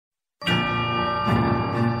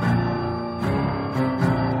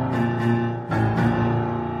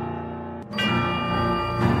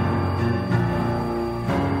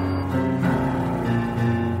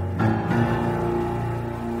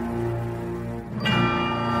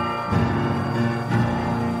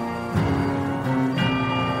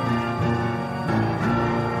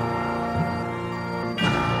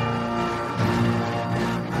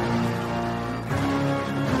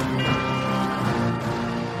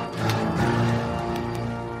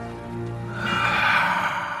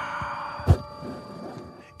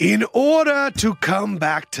In order to come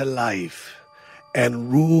back to life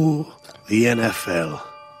and rule the NFL,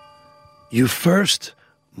 you first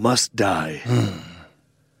must die.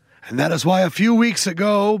 And that is why a few weeks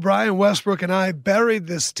ago, Brian Westbrook and I buried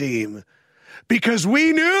this team because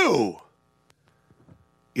we knew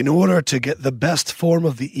in order to get the best form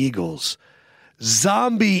of the Eagles,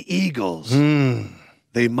 zombie Eagles,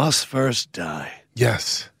 they must first die.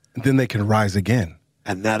 Yes. And then they can rise again.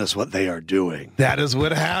 And that is what they are doing. That is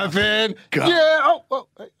what happened. Go. Yeah.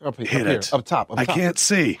 Up Hit here. it. Up top. I can't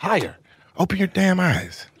see. Higher. Open your damn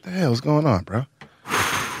eyes. What the hell's going on, bro?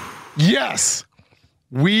 Yes.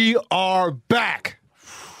 We are back.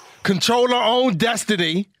 Control our own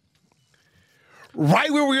destiny. Right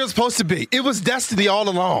where we were supposed to be. It was destiny all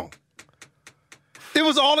along. It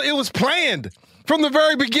was planned from the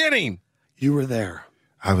very beginning. You were there.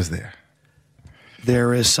 I was there.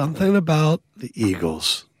 There is something about the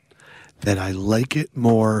Eagles that I like it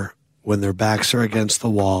more when their backs are against the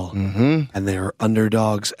wall and they are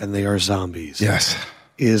underdogs and they are zombies. Yes.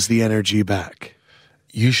 Is the energy back?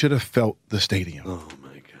 You should have felt the stadium. Oh,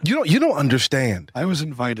 my God. You don't understand. I was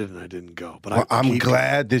invited and I didn't go. But Well, I'm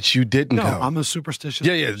glad that you didn't go. I'm a superstitious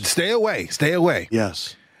Yeah. Stay away. Stay away.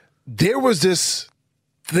 Yes. There was this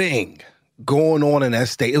thing going on in that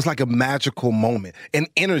state. It was like a magical moment, an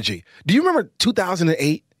energy. Do you remember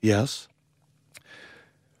 2008? Yes.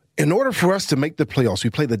 In order for us to make the playoffs, we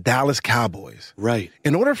played the Dallas Cowboys. Right.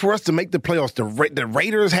 In order for us to make the playoffs, the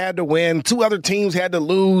Raiders had to win. Two other teams had to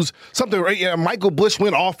lose. Michael Bush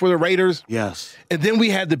went off for the Raiders. Yes. And then we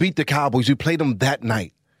had to beat the Cowboys. We played them that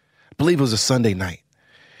night. I believe it was a Sunday night.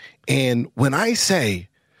 And when I say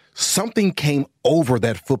something came over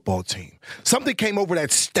that football team, something came over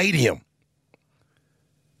that stadium,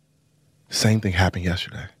 same thing happened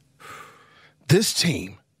yesterday. This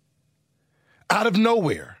team, out of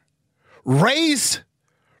nowhere, raised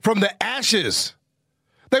from the ashes.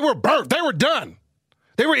 They were burnt. They were done.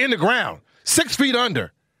 They were in the ground, 6 feet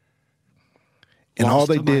under. And Lost all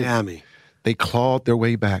they to did, Miami. they clawed their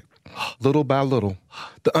way back, little by little.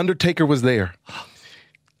 The Undertaker was there,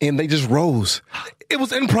 and they just rose. It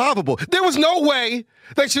was improbable. There was no way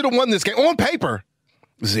they should have won this game. On paper,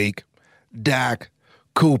 Zeke, Dak,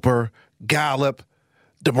 Cooper, Gallup,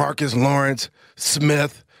 DeMarcus Lawrence,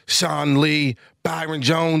 Smith, Sean Lee, Byron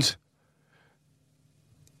Jones.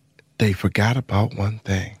 They forgot about one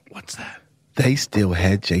thing. What's that? They still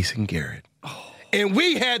had Jason Garrett. Oh. And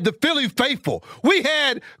we had the Philly faithful. We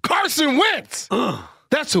had Carson Wentz.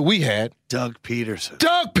 That's who we had. Doug Peterson.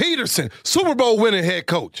 Super Bowl winning head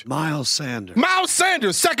coach. Miles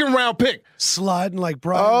Sanders. Second round pick. Sliding like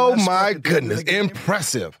Brian Oh, Westbrook my at the end of goodness. the game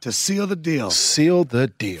Impressive. to seal the deal.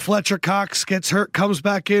 Fletcher Cox gets hurt, comes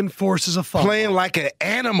back in, forces a fumble. playing like an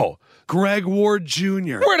animal. Greg Ward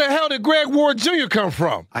Jr. Where the hell did Greg Ward Jr. come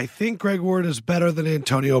from? I think Greg Ward is better than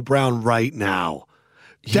Antonio Brown right now.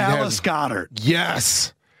 Dallas Goedert.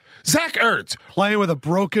 Yes. Zach Ertz. Playing with a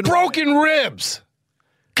broken Ribs.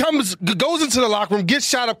 Goes into the locker room, gets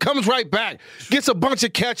shot up, comes right back, gets a bunch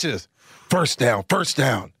of catches. First down.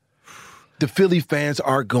 The Philly fans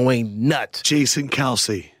are going nuts. Jason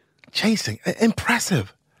Kelsey.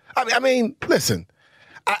 Impressive. I mean, listen,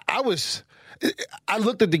 I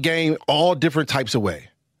looked at the game all different types of way,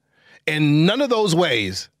 and none of those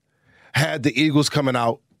ways had the Eagles coming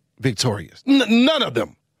out victorious. None of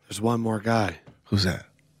them. There's one more guy. Who's that?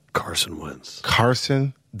 Carson Wentz.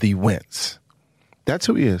 Carson the Wentz. That's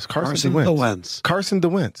who he is. Carson the Wentz. Carson the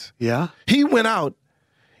Wentz. Yeah? He went out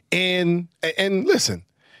and listen,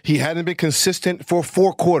 he hadn't been consistent for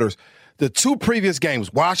 4 quarters. The 2 previous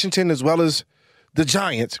games, Washington as well as the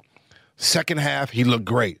Giants, second half, he looked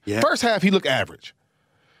great. Yeah. First half, he looked average.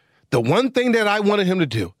 The one thing that I wanted him to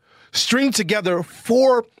do, string together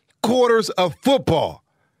 4 quarters of football.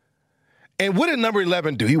 And what did number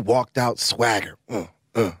 11 do? He walked out swagger,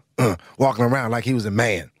 walking around like he was a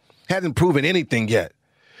man. Hasn't proven anything yet.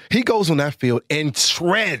 He goes on that field and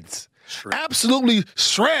absolutely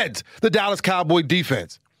shreds the Dallas Cowboy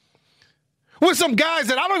defense. With some guys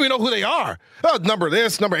that I don't even know who they are. Oh, number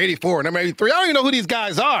 84, number 83. I don't even know who these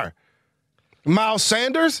guys are. Miles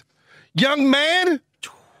Sanders, young man,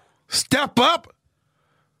 step up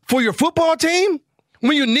for your football team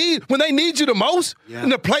when they need you the most in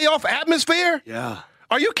the playoff atmosphere? Yeah.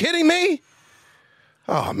 Are you kidding me?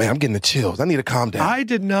 Oh, man, I'm getting the chills. I need to calm down. I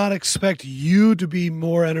did not expect you to be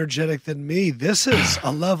more energetic than me. This is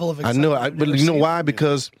a level of excitement. I know, but you know why?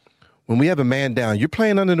 Because when we have a man down, you're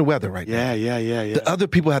playing under the weather right now. Yeah. The other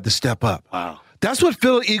people have to step up. Wow. That's what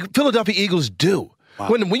Philadelphia Eagles do. Wow.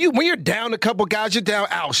 When you're down a couple guys, you're down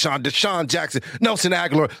Alshon, Deshaun Jackson, Nelson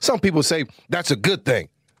Aguilar. Some people say that's a good thing.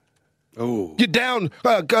 Oh. You're down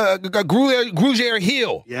Grugier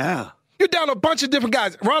Hill. Yeah. You're down a bunch of different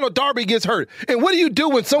guys. Ronald Darby gets hurt. And what do you do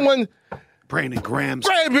when someone... Brandon Graham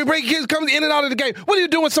comes in and out of the game. What do you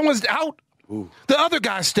do when someone's out? Ooh. The other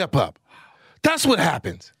guys step up. That's what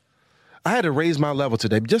happens. I had to raise my level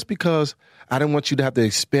today just because I didn't want you to have to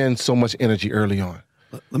expend so much energy early on.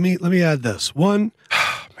 Let me add this. One,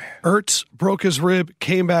 Ertz broke his rib,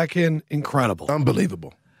 came back in, incredible.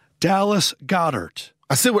 Unbelievable. Dallas Goedert.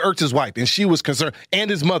 I sit with Ertz's wife, and she was concerned,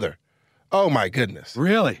 and his mother. Oh my goodness!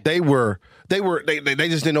 Really? They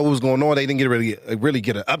just didn't know what was going on. They didn't really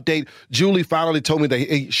get an update. Julie finally told me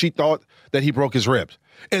that she thought that he broke his ribs,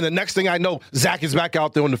 and the next thing I know, Zach is back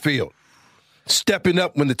out there on the field, stepping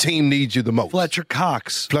up when the team needs you the most. Fletcher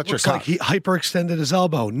Cox. Looks like he hyperextended his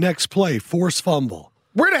elbow. Next play, forced fumble.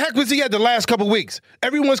 Where the heck was he at the last couple weeks?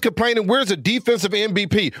 Everyone's complaining. Where's the defensive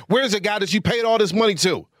MVP? Where's the guy that you paid all this money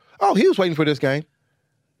to? Oh, he was waiting for this game.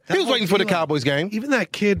 He was waiting for the Cowboys game. Even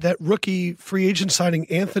that kid, that rookie free agent signing,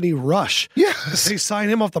 Anthony Rush. Yes. They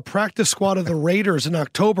signed him off the practice squad of the Raiders in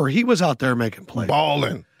October. He was out there making plays.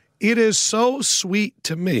 Balling. It is so sweet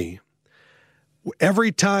to me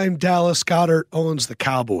every time Dallas Goedert owns the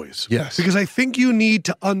Cowboys. Yes. Because I think you need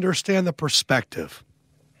to understand the perspective.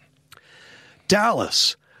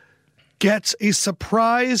 Dallas gets a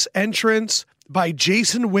surprise entrance by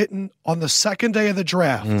Jason Witten on the second day of the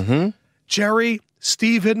draft. Mm-hmm. Jerry,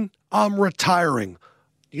 Steven, I'm retiring.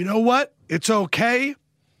 You know what? It's okay.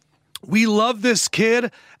 We love this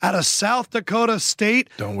kid out of South Dakota State.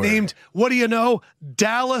 Don't worry. Named, what do you know?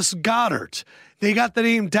 Dallas Goedert. They got the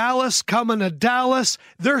name Dallas coming to Dallas.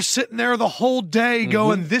 They're sitting there the whole day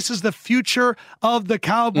going, this is the future of the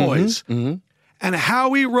Cowboys. Mm-hmm. And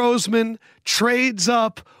Howie Roseman trades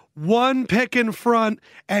up one pick in front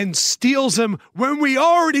and steals him when we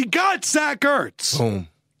already got Zach Ertz. Boom.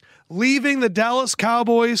 Leaving the Dallas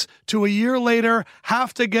Cowboys to a year later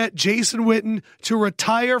have to get Jason Witten to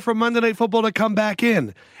retire from Monday Night Football to come back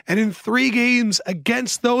in. And in 3 games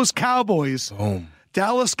against those Cowboys, Boom.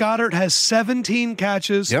 Dallas Goedert has 17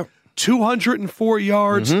 catches, 204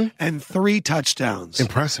 yards, and 3 touchdowns.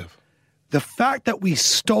 Impressive. The fact that we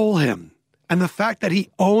stole him and the fact that he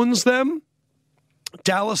owns them,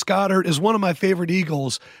 Dallas Goedert is one of my favorite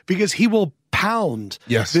Eagles because he will pound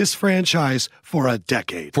this franchise for a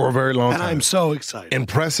decade. For a very long time. And I'm so excited.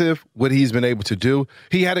 Impressive what he's been able to do.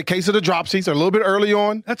 He had a case of the dropsies a little bit early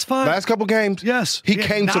on. That's fine. Last couple games. Yes. He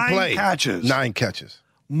came to play. 9 catches.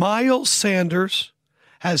 Miles Sanders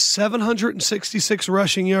has 766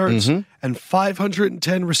 rushing yards and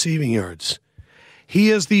 510 receiving yards.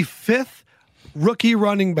 He is the 5th rookie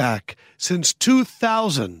running back since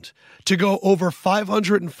 2000 to go over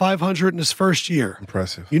 500 and 500 in his first year.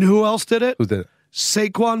 Impressive. You know who else did it? Who did it?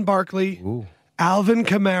 Saquon Barkley, Alvin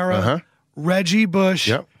Kamara, Reggie Bush,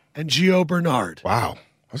 and Gio Bernard. Wow.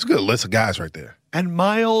 That's a good list of guys right there. And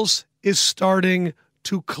Miles is starting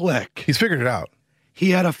to click. He's figured it out. He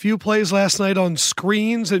had a few plays last night on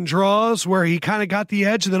screens and draws where he kind of got the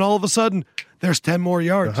edge, and then all of a sudden, there's 10 more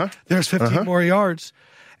yards. There's 15 more yards.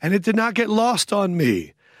 And it did not get lost on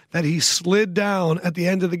me that he slid down at the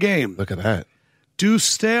end of the game. Look at that. Deuce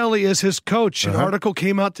Staley is his coach. An article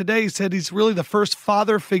came out today, said he's really the first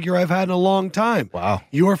father figure I've had in a long time. Wow.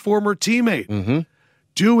 Your former teammate.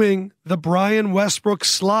 Doing the Brian Westbrook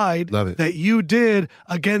slide that you did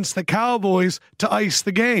against the Cowboys to ice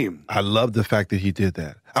the game. I love the fact that he did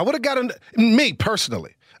that. I would have gotten, me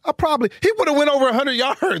personally, he would have went over 100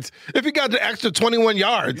 yards if he got the extra 21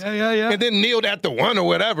 yards. And then kneeled at the 1 or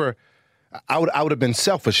whatever. I would have been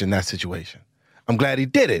selfish in that situation. I'm glad he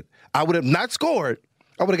did it. I would have not scored.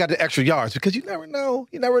 I would have got the extra yards because you never know.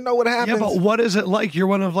 You never know what happens. Yeah, but what is it like? You're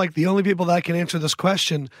one of the only people that can answer this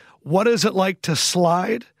question. What is it like to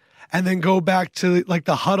slide and then go back to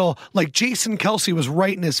the huddle? Like Jason Kelsey was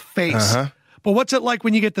right in his face. But what's it like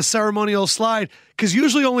when you get the ceremonial slide? Because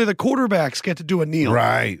usually only the quarterbacks get to do a kneel.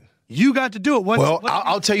 Right. You got to do it.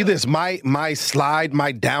 I'll tell you this. My slide,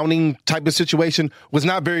 my downing type of situation was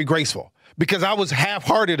not very graceful because I was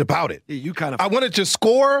half-hearted about it. Yeah, I wanted to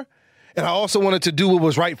score, and I also wanted to do what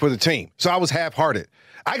was right for the team. So I was half-hearted.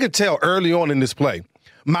 I could tell early on in this play,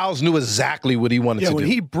 Miles knew exactly what he wanted to do. When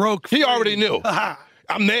he broke free, he already knew.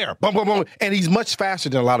 I'm there. Boom, boom, boom. And he's much faster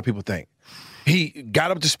than a lot of people think. He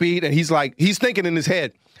got up to speed, and he's thinking in his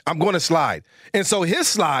head, I'm going to slide. And so his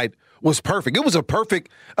slide was perfect. It was a perfect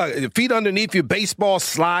feet underneath your baseball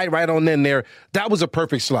slide right on in there. That was a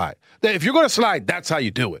perfect slide. If you're going to slide, that's how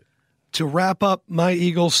you do it. To wrap up my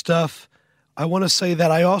Eagles stuff, I want to say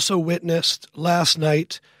that I also witnessed last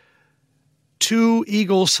night 2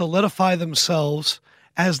 Eagles solidify themselves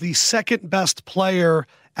as the second best player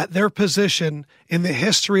at their position in the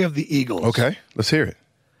history of the Eagles. Okay, let's hear it.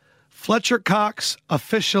 Fletcher Cox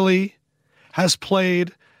officially has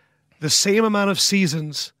played the same amount of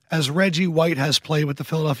seasons as Reggie White has played with the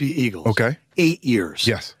Philadelphia Eagles. Okay. 8 years.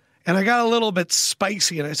 Yes. And I got a little bit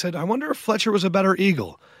spicy, and I said, I wonder if Fletcher was a better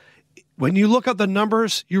Eagle. When you look at the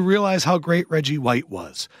numbers, you realize how great Reggie White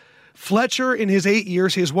was. Fletcher, in his 8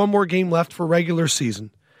 years, he has one more game left for regular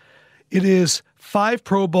season. It is 5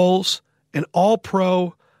 Pro Bowls, an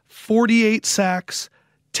All-Pro, 48 sacks,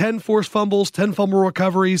 10 forced fumbles, 10 fumble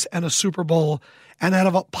recoveries, and a Super Bowl. And out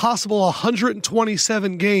of a possible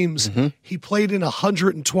 127 games, he played in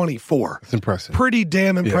 124. That's impressive. Pretty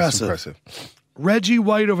damn impressive. Yeah, it's impressive. Reggie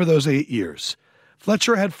White over those 8 years.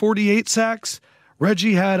 Fletcher had 48 sacks.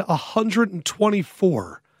 Reggie had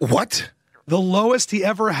 124. What? The lowest he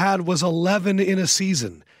ever had was 11 in a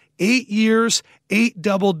season. 8 years, 8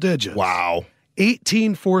 double digits. Wow.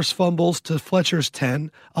 18 forced fumbles to Fletcher's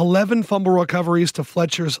 10. 11 fumble recoveries to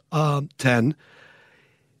Fletcher's 10.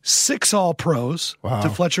 6 All-Pros to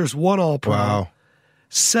Fletcher's 1 All-Pro. Wow.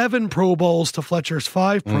 7 Pro Bowls to Fletcher's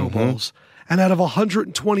 5 Pro Bowls. And out of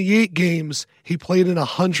 128 games, he played in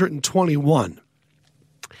 121.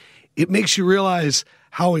 It makes you realize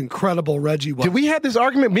how incredible Reggie was. Did we have this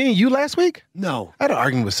argument, me and you, last week? No. I had an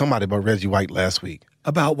argument with somebody about Reggie White last week.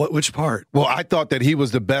 About what? Which part? Well, I thought that he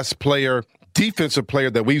was the best player, defensive player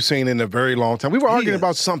that we've seen in a very long time. We were arguing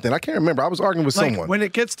about something. I can't remember. I was arguing with someone. When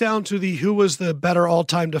it gets down to the who was the better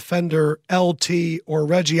all-time defender, LT or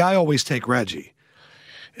Reggie, I always take Reggie.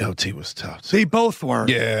 LT was tough. They both were.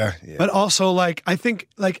 Yeah. But also, I think,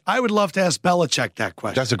 I would love to ask Belichick that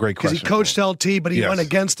question. That's a great question. Because he coached LT, but he went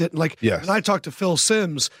against it. And when I talked to Phil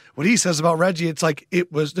Simms, what he says about Reggie, it's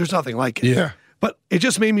there's nothing like it. Yeah. But it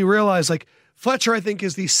just made me realize, Fletcher, I think,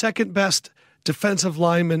 is the second best defensive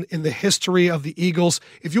lineman in the history of the Eagles.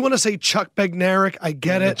 If you want to say Chuck Bednarik, I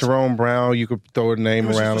get it. Jerome Brown, you could throw a name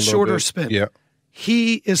around a little shorter bit. spin. Yeah.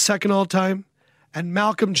 He is second all time. And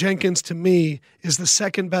Malcolm Jenkins, to me, is the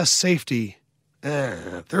second best safety.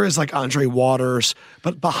 There is Andre Waters,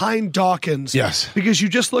 but behind Dawkins. Yes. Because you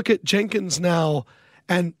just look at Jenkins now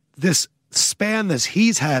and this span that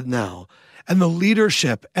he's had now and the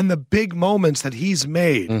leadership and the big moments that he's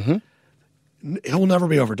made. He'll never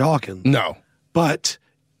be over Dawkins. No. But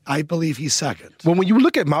I believe he's second. Well, when you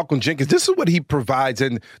look at Malcolm Jenkins, this is what he provides.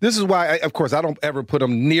 And this is why, of course, I don't ever put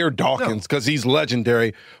him near Dawkins because he's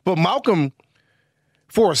legendary. But Malcolm,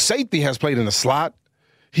 for a safety, has played in the slot.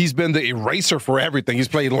 He's been the eraser for everything. He's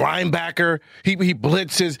played linebacker. He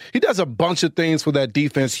blitzes. He does a bunch of things for that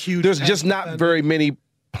defense. Huge. There's just not very many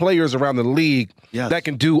players around the league that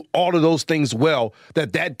can do all of those things well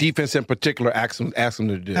that defense in particular asks them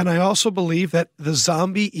to do. And I also believe that the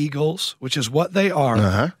Zombie Eagles, which is what they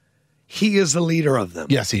are, he is the leader of them.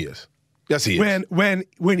 Yes, he is. Yes, he is.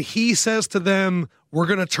 When he says to them, we're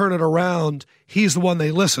going to turn it around, he's the one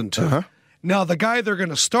they listen to. Now, the guy they're going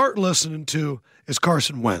to start listening to is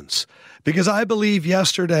Carson Wentz, because I believe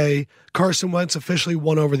yesterday Carson Wentz officially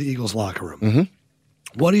won over the Eagles locker room.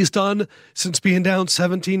 What he's done since being down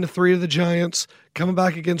 17-3 to the Giants, coming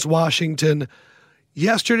back against Washington,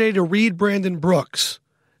 yesterday to read Brandon Brooks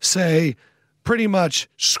say pretty much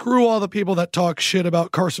screw all the people that talk shit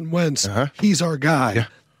about Carson Wentz. He's our guy. Yeah.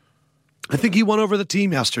 I think he won over the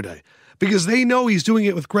team yesterday because they know he's doing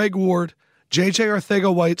it with Greg Ward, J.J.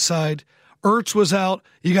 Arcega-Whiteside. Ertz was out.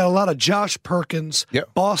 You got a lot of Josh Perkins,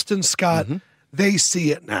 Boston Scott. They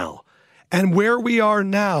see it now. And where we are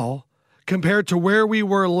now compared to where we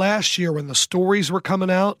were last year when the stories were coming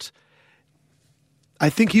out, I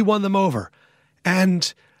think he won them over.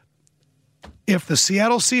 And if the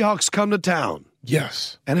Seattle Seahawks come to town,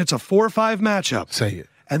 and it's a 4-5 matchup, say it.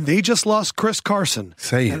 And they just lost Chris Carson.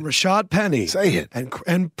 Say it. And Rashad Penny. Say it. And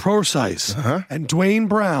Procise. And Dwayne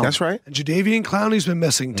Brown. That's right. And Jadeveon Clowney's been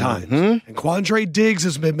missing times. And Quandre Diggs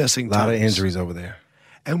has been missing times. A lot of injuries over there.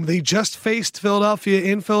 And they just faced Philadelphia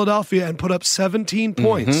in Philadelphia and put up 17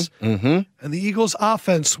 points. And the Eagles'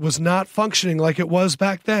 offense was not functioning like it was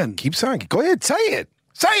back then. Keep saying it. Go ahead. Say it.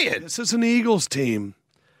 Say it. This is an Eagles team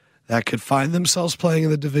that could find themselves playing in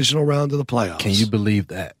the divisional round of the playoffs. Can you believe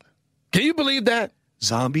that? Can you believe that?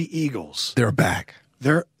 Zombie Eagles. They're back.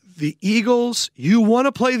 They're the Eagles. You want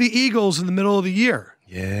to play the Eagles in the middle of the year.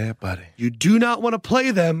 Yeah, buddy. You do not want to play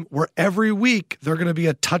them where every week they're going to be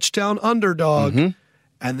a touchdown underdog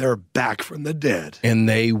and they're back from the dead. And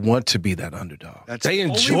they want to be that underdog. They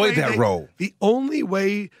enjoy that role. The only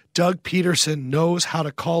way Doug Peterson knows how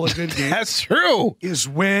to call a good game That's true. is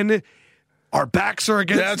when Our backs are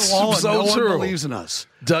against That's the wall and so no true. one believes in us.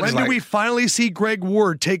 Doug's When do we finally see Greg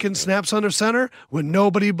Ward taking snaps under center? When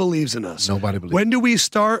nobody believes in us. Nobody believes. When do we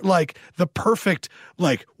start like the perfect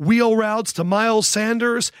like wheel routes to Miles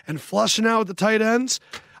Sanders and flushing out with the tight ends?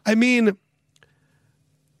 I mean,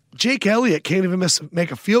 Jake Elliott can't even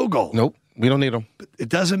make a field goal. Nope, we don't need him. It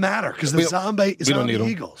doesn't matter because the zombie is on the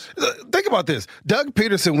Eagles. Think about this. Doug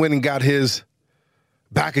Peterson went and got his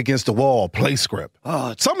back against the wall play script.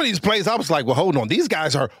 Some of these plays, I was like, well, hold on. These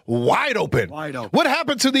guys are wide open. Wide open. What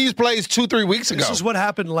happened to these plays 2-3 weeks ago? This is what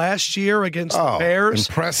happened last year against the Bears.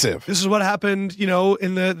 Impressive. This is what happened,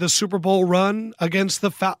 in the Super Bowl run against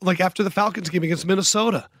after the Falcons game against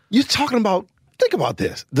Minnesota. You're talking about, think about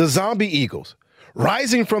this, the zombie Eagles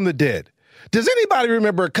rising from the dead. Does anybody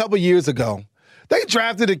remember a couple years ago, they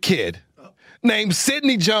drafted a kid named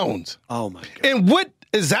Sidney Jones. Oh, my God. And what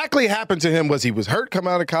exactly happened to him was he was hurt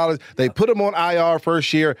coming out of college. They put him on IR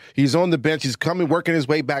first year. He's on the bench. He's working his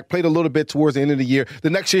way back, played a little bit towards the end of the year. The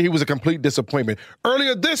next year, he was a complete disappointment.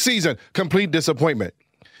 Earlier this season, complete disappointment.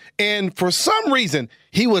 And for some reason,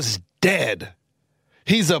 he was dead.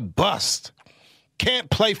 He's a bust. Can't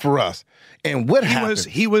play for us. And what happened?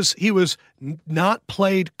 He was not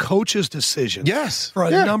played coach's decision. Yes. For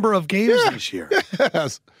a number of games this year.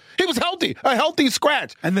 Yes. He was healthy, a healthy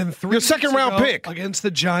scratch. And then your second round pick against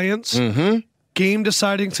the Giants, game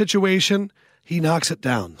deciding situation, he knocks it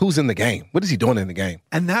down. Who's in the game? What is he doing in the game?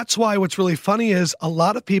 And that's why what's really funny is a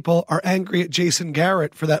lot of people are angry at Jason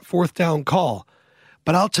Garrett for that fourth down call.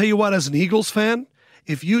 But I'll tell you what, as an Eagles fan,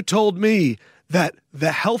 if you told me that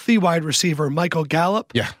the healthy wide receiver, Michael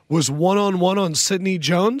Gallup, was one-on-one on Sidney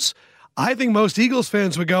Jones, I think most Eagles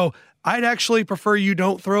fans would go, I'd actually prefer you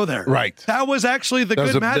don't throw there. Right. That was actually the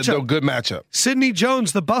good matchup. The good matchup. Sidney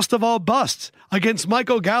Jones, the bust of all busts, against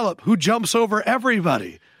Michael Gallup, who jumps over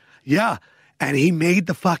everybody. Yeah, and he made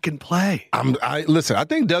the fucking play. Listen, I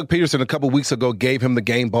think Doug Peterson a couple weeks ago gave him the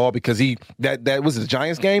game ball because that was the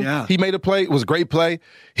Giants game. Yeah. He made a play. It was a great play.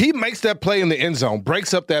 He makes that play in the end zone,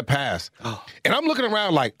 breaks up that pass. And I'm looking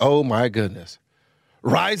around like, oh, my goodness.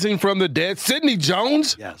 Rising from the dead, Sidney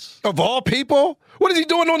Jones? Yes. Of all people? What is he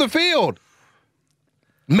doing on the field?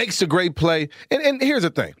 Makes a great play. And here's the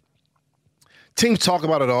thing. Teams talk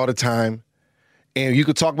about it all the time, and you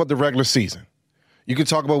could talk about the regular season. You can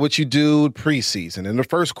talk about what you do preseason in the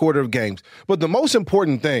first quarter of games. But the most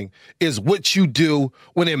important thing is what you do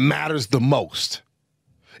when it matters the most.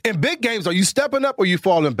 In big games, are you stepping up or are you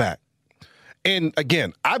falling back? And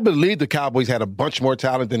again, I believe the Cowboys had a bunch more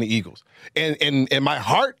talent than the Eagles. And in my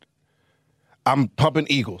heart, I'm pumping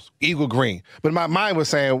Eagles, Eagle green. But my mind was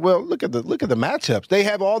saying, well, look at the matchups. They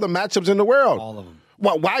have all the matchups in the world. All of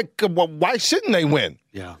them. Why shouldn't they win?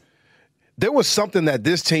 Yeah. There was something that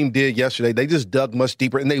this team did yesterday. They just dug much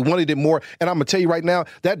deeper, and they wanted it more. And I'm going to tell you right now,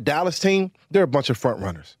 that Dallas team, they're a bunch of front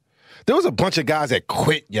runners. There was a bunch of guys that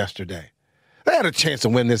quit yesterday. They had a chance to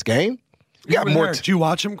win this game. Did you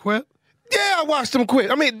watch them quit? Yeah, I watched them quit.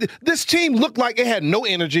 I mean, this team looked like it had no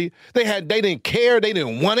energy. They didn't care. They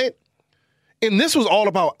didn't want it. And this was all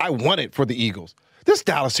about, I want it for the Eagles. This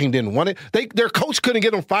Dallas team didn't want it. Their coach couldn't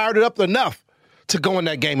get them fired up enough to go in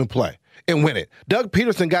that game and play and win it. Doug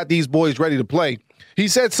Peterson got these boys ready to play. He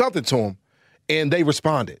said something to them, and they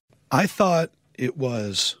responded. I thought it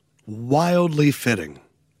was wildly fitting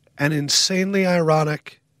and insanely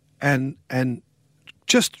ironic and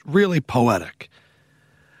just really poetic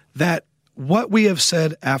that what we have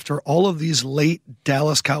said after all of these late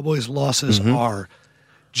Dallas Cowboys losses are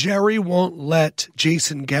Jerry won't let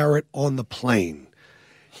Jason Garrett on the plane.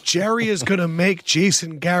 Jerry is going to make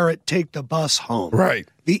Jason Garrett take the bus home. Right.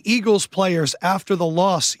 The Eagles players after the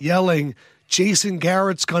loss yelling, Jason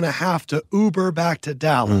Garrett's going to have to Uber back to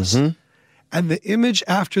Dallas. And the image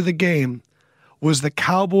after the game was the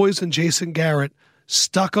Cowboys and Jason Garrett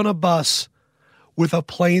stuck on a bus with a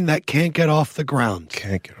plane that can't get off the ground.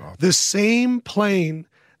 Can't get off. The same plane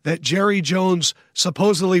that Jerry Jones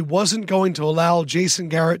supposedly wasn't going to allow Jason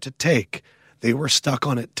Garrett to take. They were stuck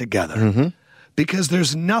on it together. Because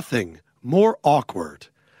there's nothing more awkward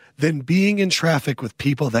than being in traffic with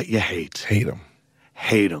people that you hate. Hate them.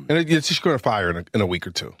 Hate them. And it's just going to fire in a week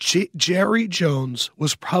or two. Jerry Jones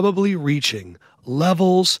was probably reaching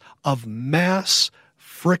levels of mass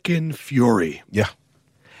frickin' fury. Yeah.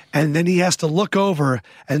 And then he has to look over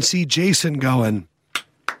and see Jason going,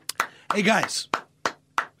 hey, guys,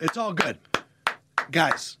 it's all good.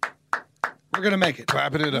 Guys, we're going to make it.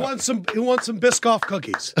 Clapping it up. Who wants some Biscoff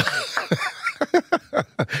cookies?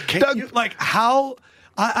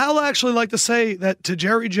 I'll actually like to say that to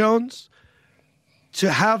Jerry Jones,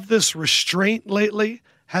 to have this restraint lately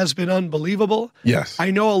has been unbelievable. Yes. I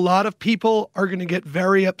know a lot of people are going to get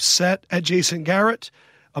very upset at Jason Garrett,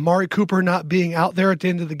 Amari Cooper not being out there at the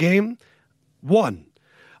end of the game. One,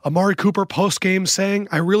 Amari Cooper post-game saying,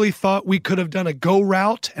 I really thought we could have done a go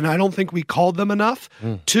route, and I don't think we called them enough.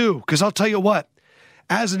 Two, because I'll tell you what,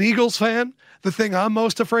 as an Eagles fan, the thing I'm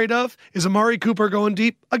most afraid of is Amari Cooper going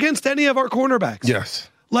deep against any of our cornerbacks. Yes.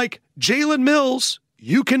 Like Jalen Mills,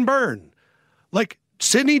 you can burn. Like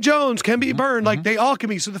Sidney Jones can be burned. Like they all can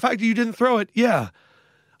be. So the fact that you didn't throw it, yeah.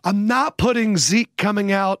 I'm not putting Zeke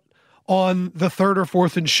coming out on the 3rd or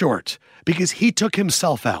 4th and short because he took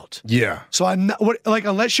himself out. Yeah. So I'm not, like,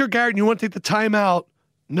 unless you're Garrett and you want to take the timeout,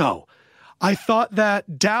 no. I thought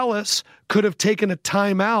that Dallas could have taken a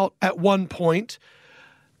timeout at one point.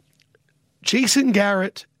 Jason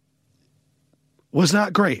Garrett was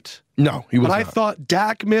not great. No, he was But not. I thought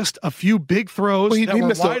Dak missed a few big throws that were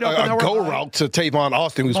missed wide open. a go route to Tavon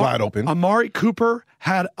Austin, who's wide open. Amari Cooper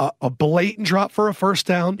had a blatant drop for a first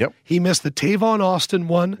down. Yep. He missed the Tavon Austin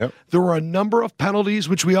one. Yep. There were a number of penalties,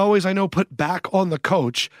 which we always, I know, put back on the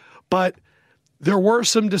coach. But there were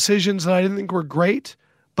some decisions that I didn't think were great.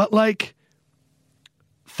 But, like,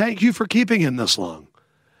 thank you for keeping him this long.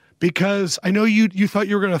 Because I know you thought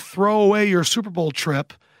you were going to throw away your Super Bowl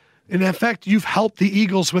trip. And in fact, you've helped the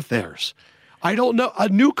Eagles with theirs. I don't know. A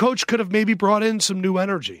new coach could have maybe brought in some new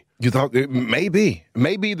energy. You thought maybe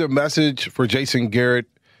the message for Jason Garrett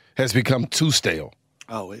has become too stale.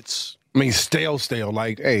 Oh, it's... I mean, stale.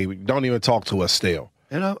 Like, hey, don't even talk to us stale.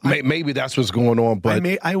 And Maybe that's what's going on. But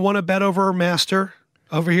I won a bet over Master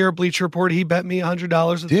over here at Bleacher Report. He bet me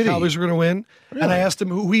 $100 that the Cowboys were going to win. Really? And I asked him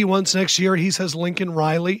who he wants next year. He says Lincoln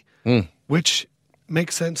Riley, which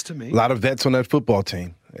makes sense to me. A lot of vets on that football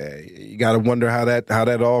team. You got to wonder how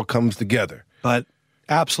that all comes together. But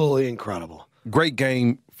absolutely incredible. Great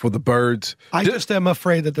game for the Birds. I just am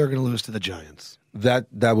afraid that they're going to lose to the Giants. That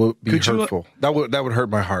would be hurtful. That would hurt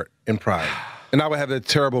my heart and pride. And I would have a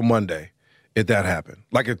terrible Monday if that happened.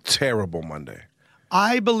 Like a terrible Monday.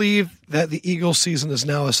 I believe that the Eagles season is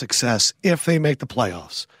now a success if they make the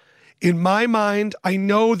playoffs. In my mind, I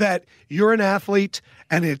know that you're an athlete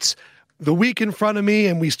and it's the week in front of me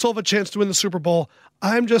and we still have a chance to win the Super Bowl.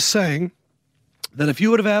 I'm just saying that if you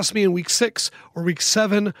would have asked me in week 6 or week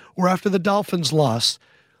 7 or after the Dolphins lost,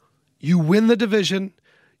 you win the division,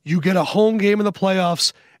 you get a home game in the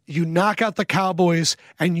playoffs, you knock out the Cowboys,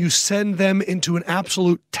 and you send them into an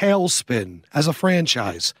absolute tailspin as a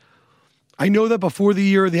franchise. I know that before the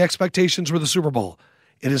year, the expectations were the Super Bowl.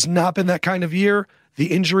 It has not been that kind of year. The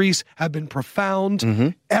injuries have been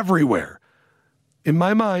profound everywhere. In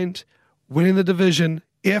my mind, winning the division,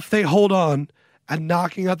 if they hold on, and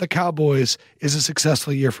knocking out the Cowboys is a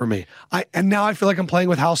successful year for me. And now I feel like I'm playing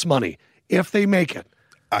with house money. If they make it,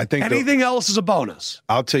 I think anything else is a bonus.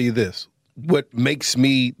 I'll tell you this. What makes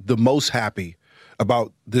me the most happy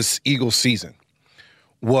about this Eagles season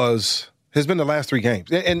has been the last 3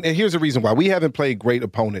 games. And here's the reason why. We haven't played great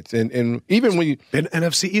opponents. And even when you... Been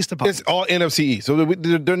NFC East opponents. It's all NFC East. So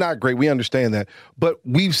they're not great. We understand that. But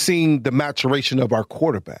we've seen the maturation of our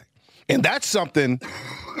quarterback. And that's something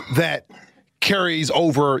that carries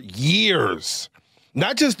over years.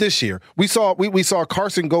 Not just this year. We saw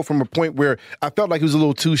Carson go from a point where I felt like he was a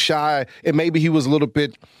little too shy, and maybe he was a little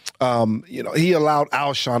bit, he allowed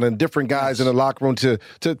Alshon and different guys in the locker room to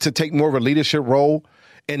take more of a leadership role.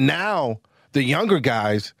 And now the younger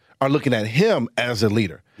guys are looking at him as a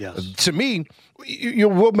leader. Yes. To me,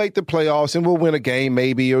 we'll make the playoffs and we'll win a game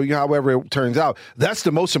maybe, or however it turns out. That's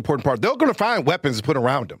the most important part. They're going to find weapons to put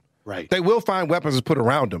around them. Right. They will find weapons to put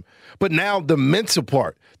around them. But now the mental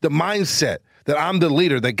part, the mindset that I'm the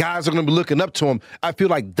leader, that guys are going to be looking up to him, I feel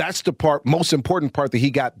like that's the most important part that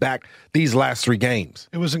he got back these last 3 games.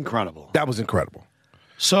 It was incredible. That was incredible.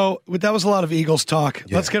 So that was a lot of Eagles talk.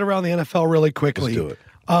 Yeah. Let's get around the NFL really quickly. Let's do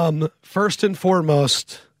it. First and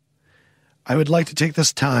foremost, I would like to take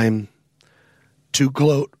this time to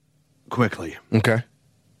gloat quickly. Okay.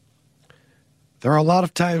 There are a lot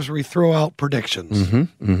of times where we throw out predictions.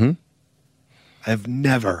 I've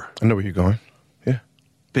never I know where you're going. Yeah.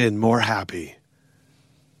 Been more happy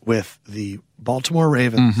with the Baltimore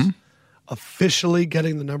Ravens officially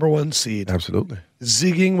getting the number 1 seed. Absolutely.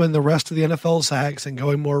 Zigging when the rest of the NFL zags and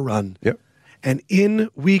going more run. Yep. And in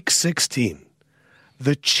week 16,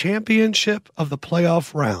 the championship of the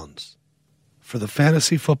playoff rounds for the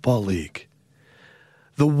Fantasy Football League,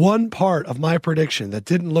 the one part of my prediction that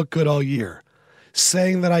didn't look good all year,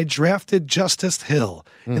 saying that I drafted Justice Hill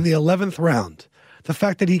in the 11th round, the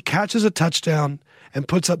fact that he catches a touchdown and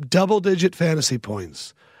puts up double-digit fantasy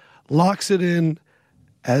points, locks it in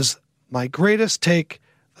as my greatest take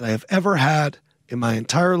that I have ever had in my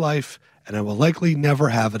entire life and I will likely never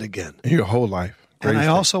have it again. In your whole life. And I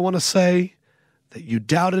also want to say that you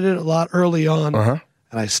doubted it a lot early on, and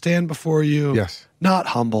I stand before you, not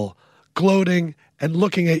humble, gloating, and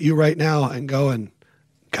looking at you right now and going,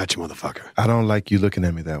 got you, motherfucker. I don't like you looking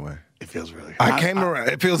at me that way. It feels really good. I came around.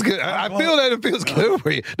 It feels good. I feel that it feels good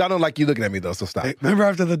for you. I don't like you looking at me, though, so stop. Hey, remember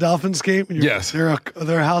after the Dolphins game? Yes.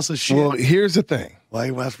 Their house is shit. Well, here's the thing. Why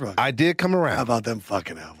Westbrook? I did come around. How about them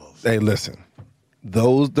fucking apples? Hey, listen.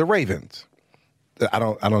 The Ravens. I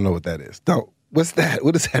don't know what that is. What's that?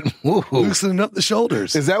 What is that move? Loosening up the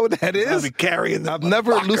shoulders. Is that what that is? I'll be carrying the I've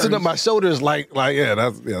never loosened up my shoulders like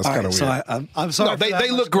that's kind of weird. So I'm sorry. No,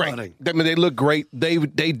 they look great. I mean, they look great. They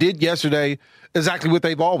did yesterday exactly what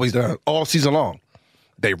they've always done all season long.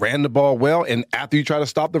 They ran the ball well, and after you try to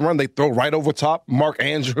stop the run, they throw right over top. Mark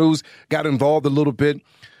Andrews got involved a little bit.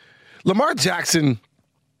 Lamar Jackson,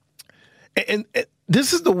 and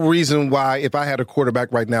this is the reason why if I had a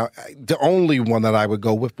quarterback right now, the only one that I would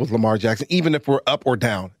go with Lamar Jackson, even if we're up or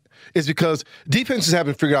down, is because defenses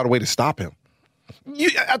haven't figured out a way to stop him.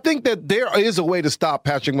 I think that there is a way to stop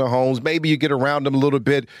Patrick Mahomes. Maybe you get around him a little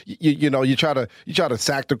bit. You try to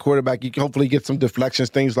sack the quarterback. You can hopefully get some deflections,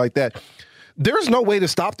 things like that. There's no way to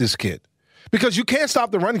stop this kid because you can't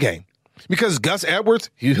stop the run game. Because Gus Edwards,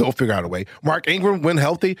 he'll figure out a way. Mark Ingram, when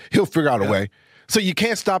healthy, he'll figure out a way. So you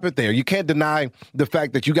can't stop it there. You can't deny the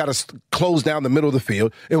fact that you got to close down the middle of the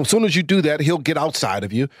field. And as soon as you do that, he'll get outside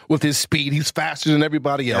of you with his speed. He's faster than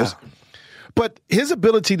everybody else. Yeah. But his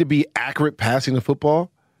ability to be accurate passing the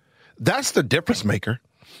football, that's the difference maker.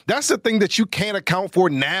 That's the thing that you can't account for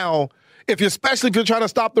now, especially if you're trying to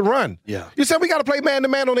stop the run. Yeah. You said we got to play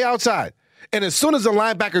man-to-man on the outside. And as soon as the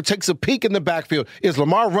linebacker takes a peek in the backfield, is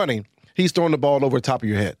Lamar running, he's throwing the ball over the top of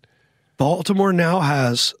your head. Baltimore now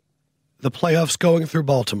has the playoffs going through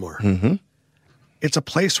Baltimore. Mm-hmm. It's a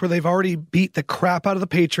place where they've already beat the crap out of the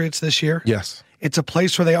Patriots this year. Yes. It's a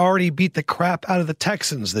place where they already beat the crap out of the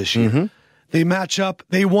Texans this year. Mm-hmm. They match up.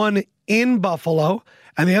 They won in Buffalo.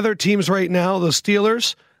 And the other teams right now, the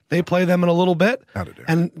Steelers, they play them in a little bit. Out of there.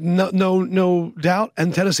 And no doubt,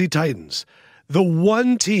 and Tennessee Titans. The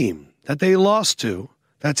one team that they lost to,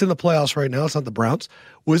 that's in the playoffs right now, it's not the Browns,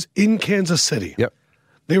 was in Kansas City. Yep.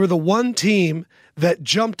 They were the one team that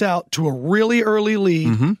jumped out to a really early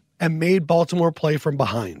lead and made Baltimore play from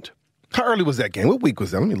behind. How early was that game? What week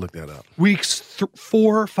was that? Let me look that up. Weeks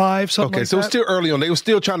 4 or 5, something like that. Okay, so it's still early on. They were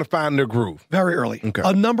still trying to find their groove. Very early. Okay.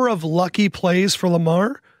 A number of lucky plays for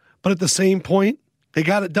Lamar, but at the same point, they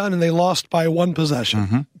got it done and they lost by one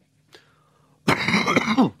possession.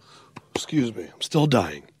 Excuse me. I'm still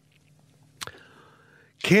dying.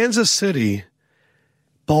 Kansas City,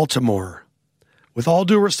 Baltimore, with all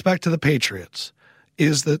due respect to the Patriots,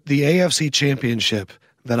 is the AFC championship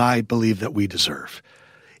that I believe that we deserve.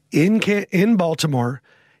 In Baltimore,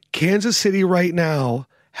 Kansas City right now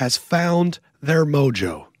has found their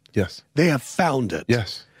mojo. Yes. They have found it.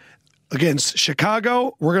 Yes. Against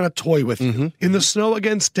Chicago, we're going to toy with you. In the snow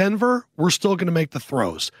against Denver, we're still going to make the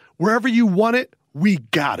throws. Wherever you want it, we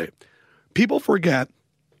got it. People forget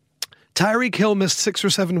Tyreek Hill missed 6 or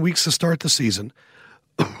 7 weeks to start the season.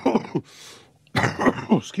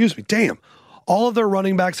 Excuse me. Damn. All of their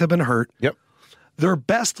running backs have been hurt. Yep. Their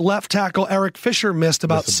best left tackle, Eric Fisher, missed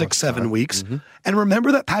about 6-7 weeks. And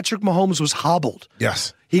remember that Patrick Mahomes was hobbled.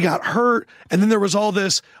 Yes. He got hurt, and then there was all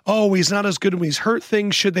this, he's not as good when he's hurt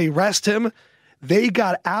thing. Should they rest him? They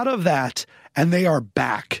got out of that, and they are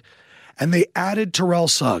back. And they added Terrell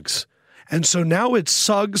Suggs. And so now it's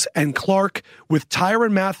Suggs and Clark with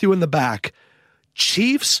Tyrann Mathieu in the back.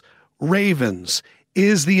 Chiefs, Ravens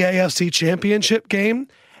is the AFC Championship game,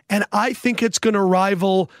 and I think it's going to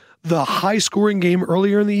rival the high-scoring game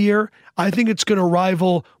earlier in the year. I think it's going to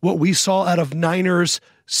rival what we saw out of Niners,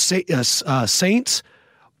 Saints.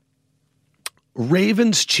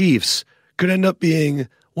 Ravens, Chiefs could end up being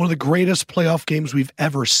one of the greatest playoff games we've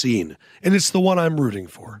ever seen, and it's the one I'm rooting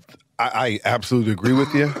for. I absolutely agree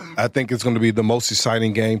with you. I think it's going to be the most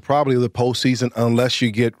exciting game, probably of the postseason, unless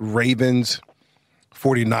you get Ravens,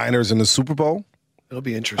 49ers in the Super Bowl. It'll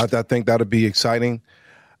be interesting. I think that'll be exciting.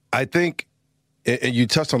 I think, and you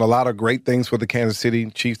touched on a lot of great things for the Kansas City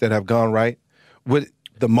Chiefs that have gone right. What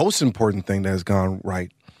the most important thing that has gone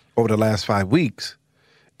right over the last 5 weeks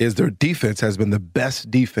is their defense has been the best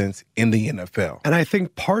defense in the NFL. And I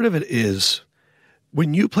think part of it is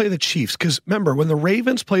when you play the Chiefs, because remember, when the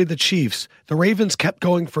Ravens played the Chiefs, the Ravens kept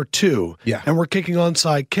going for 2 and were kicking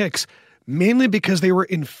onside kicks, mainly because they were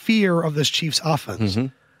in fear of this Chiefs offense.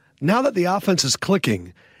 Now that the offense is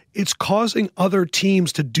clicking, it's causing other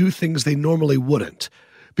teams to do things they normally wouldn't.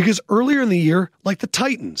 Because earlier in the year, like the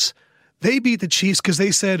Titans, They beat the Chiefs because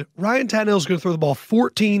they said, Ryan Tannehill's going to throw the ball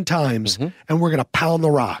 14 times and we're going to pound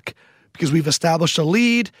the rock because we've established a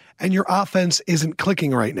lead and your offense isn't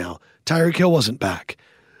clicking right now. Tyreek Hill wasn't back.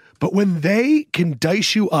 But when they can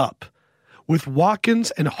dice you up with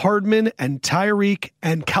Watkins and Hardman and Tyreek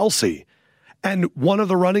and Kelsey and one of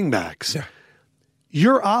the running backs,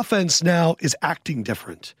 your offense now is acting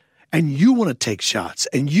different. And you want to take shots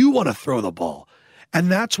and you want to throw the ball.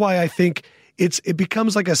 And that's why I think it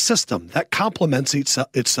becomes like a system that complements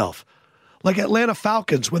itself. Like Atlanta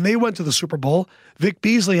Falcons, when they went to the Super Bowl, Vic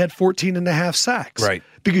Beasley had 14 and a half sacks. Right.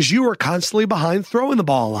 Because you were constantly behind throwing the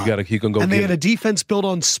ball a lot. You can go and they get had a defense built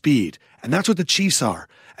on speed. And that's what the Chiefs are.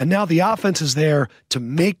 And now the offense is there to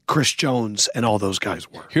make Chris Jones and all those guys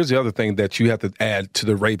work. Here's the other thing that you have to add to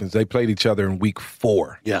the Ravens. They played each other in week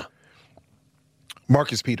 4. Yeah.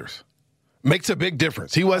 Marcus Peters makes a big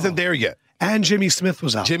difference. He wasn't there yet. And Jimmy Smith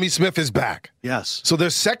was out. Jimmy Smith is back. Yes. So their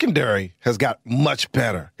secondary has got much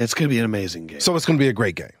better. It's going to be an amazing game. So it's going to be a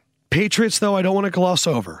great game. Patriots, though, I don't want to gloss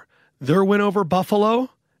over. Their win over Buffalo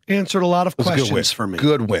answered a lot of questions for me.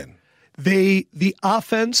 Good win. The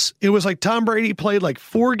offense, it was like Tom Brady played like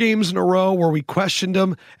 4 games in a row where we questioned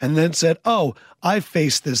him and then said, oh, I've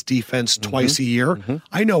faced this defense twice a year.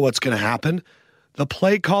 I know what's going to happen. The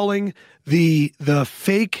play calling, the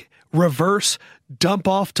fake reverse dump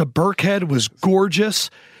off to Burkhead was gorgeous.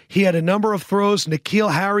 He had a number of throws.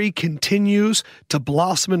 N'Keal Harry continues to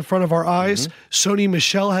blossom in front of our eyes. Sony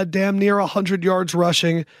Michel had damn near 100 yards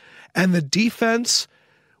rushing. And the defense,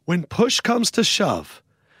 when push comes to shove,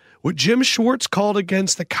 what Jim Schwartz called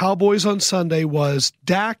against the Cowboys on Sunday was,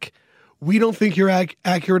 Dak, we don't think you're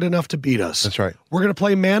accurate enough to beat us. That's right. We're going to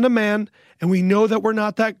play man-to-man, and we know that we're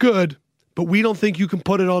not that good, but we don't think you can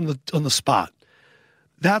put it on the spot.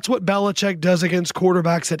 That's what Belichick does against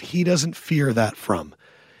quarterbacks that he doesn't fear that from.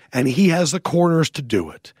 And he has the corners to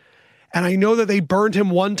do it. And I know that they burned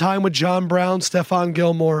him one time with John Brown, Stephon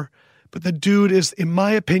Gilmore, but the dude is, in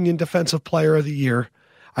my opinion, Defensive Player of the Year.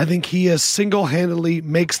 I think he is single-handedly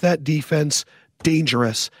makes that defense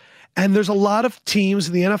dangerous. And there's a lot of teams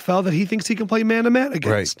in the NFL that he thinks he can play man-to-man against.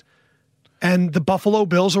 Right. And the Buffalo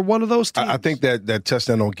Bills are one of those teams. I think that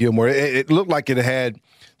touchdown on Gilmore, it looked like it had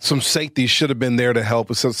some safety should have been there to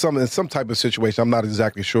help. So in some type of situation, I'm not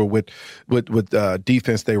exactly sure what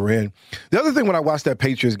defense they were in. The other thing when I watched that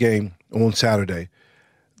Patriots game on Saturday,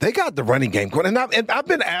 they got the running game going. And I've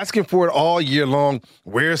been asking for it all year long.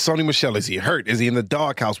 Where's Sony Michel? Is he hurt? Is he in the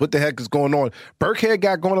doghouse? What the heck is going on? Burkhead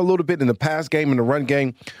got going a little bit in the pass game and the run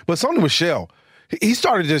game. But Sony Michel, he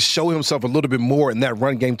started to just show himself a little bit more in that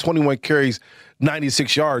run game. 21 carries,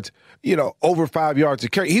 96 yards, over 5 yards a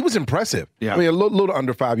carry. He was impressive. Yeah. I mean, a little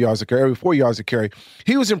under 5 yards a carry, 4 yards a carry.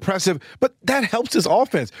 He was impressive, but that helps his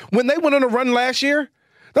offense. When they went on a run last year,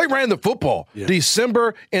 they ran the football. Yeah.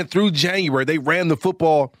 December and through January, they ran the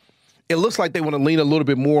football. It looks like they want to lean a little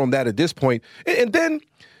bit more on that at this point. And then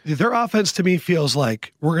their offense to me feels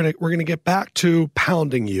like we're gonna get back to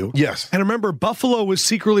pounding you. Yes. And remember, Buffalo was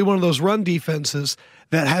secretly one of those run defenses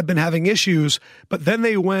that had been having issues, but then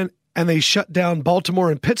they went and they shut down Baltimore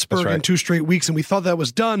and Pittsburgh in 2 straight weeks, and we thought that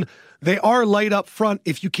was done. They are light up front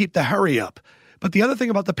if you keep the hurry up. But the other thing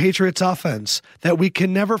about the Patriots offense that we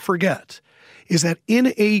can never forget is that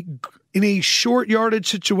in a short yardage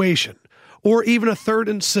situation, or even a 3rd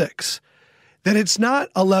and 6, that it's not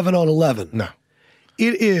 11 on 11. No.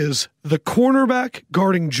 It is the cornerback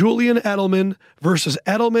guarding Julian Edelman versus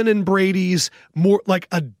Edelman and Brady's more like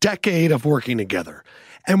a decade of working together.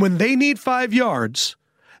 And when they need 5 yards,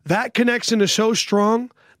 that connection is so strong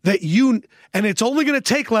that and it's only going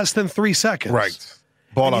to take less than 3 seconds. Right.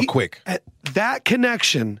 Ball out quick. That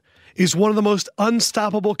connection is one of the most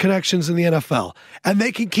unstoppable connections in the NFL. And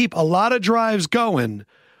they can keep a lot of drives going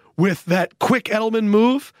with that quick Edelman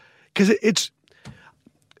move, because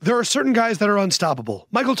there are certain guys that are unstoppable.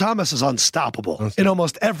 Michael Thomas is unstoppable in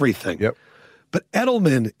almost everything. Yep. But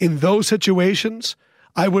Edelman, in those situations,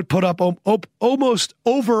 I would put up almost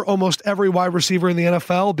every wide receiver in the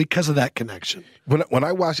NFL because of that connection. When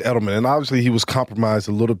I watched Edelman, and obviously he was compromised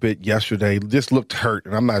a little bit yesterday, just looked hurt,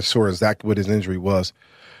 and I'm not sure exactly what his injury was.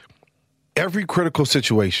 Every critical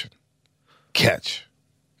situation, catch,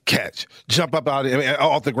 jump up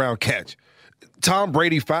off the ground, catch. Tom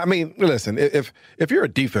Brady, listen, if you're a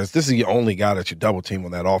defense, this is your only guy that you double team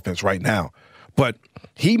on that offense right now. But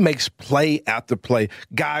he makes play after play.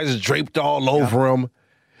 Guys draped all over him.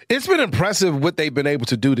 It's been impressive what they've been able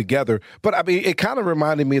to do together. But, it kind of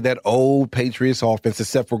reminded me of that old Patriots offense,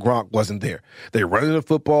 except for Gronk wasn't there. They're running the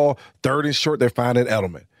football, 3rd and short, they're finding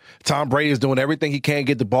Edelman. Tom Brady is doing everything he can,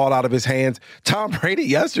 get the ball out of his hands. Tom Brady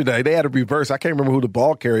yesterday, they had a reverse. I can't remember who the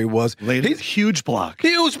ball carrier was. Huge block.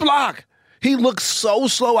 Huge block. He looked so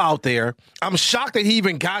slow out there. I'm shocked that he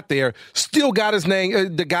even got there. Still got his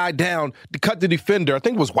name, the guy down to cut the defender. I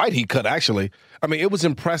think it was White he cut, actually. I mean, it was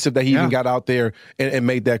impressive that he even got out there and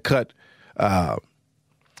made that cut.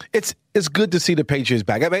 It's good to see the Patriots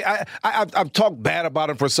back. I mean, I've talked bad about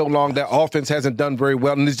him for so long. That offense hasn't done very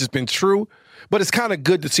well, and it's just been true. But it's kind of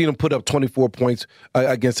good to see them put up 24 points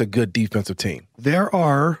against a good defensive team. There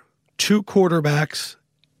are 2 quarterbacks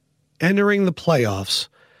entering the playoffs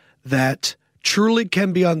that truly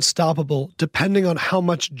can be unstoppable depending on how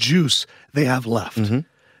much juice they have left.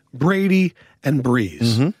 Brady and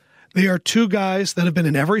Breeze. They are 2 guys that have been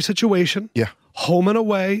in every situation, home and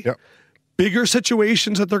away, bigger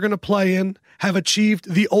situations that they're going to play in, have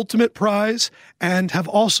achieved the ultimate prize, and have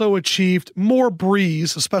also achieved more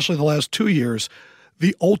Breeze, especially the last 2 years,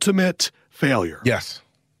 the ultimate failure. Yes.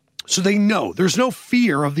 So they know. There's no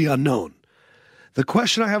fear of the unknown. The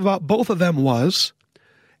question I have about both of them was,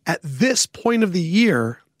 at this point of the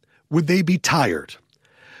year, would they be tired?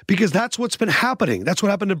 Because that's what's been happening. That's what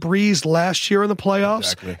happened to Breeze last year in the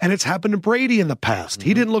playoffs, and it's happened to Brady in the past.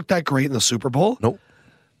 He didn't look that great in the Super Bowl. Nope.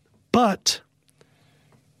 But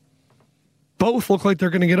both look like they're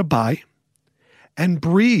going to get a bye. And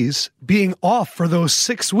Breeze being off for those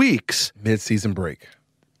 6 weeks. Mid-season break.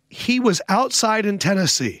 He was outside in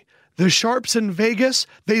Tennessee. The Sharps in Vegas,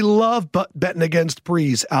 they love betting against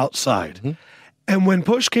Breeze outside. And when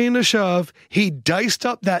push came to shove, he diced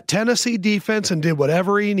up that Tennessee defense and did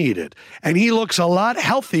whatever he needed. And he looks a lot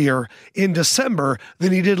healthier in December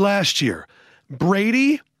than he did last year.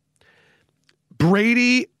 Brady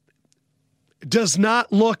does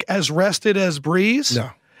not look as rested as Breeze.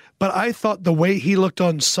 No. But I thought the way he looked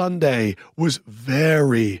on Sunday was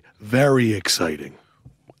very, very exciting.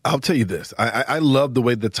 I'll tell you this. I love the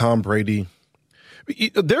way that Tom Brady.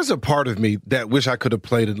 There's a part of me that wish I could have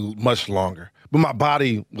played it much longer, but my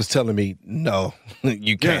body was telling me, no,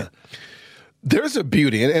 you can't. Yeah. There's a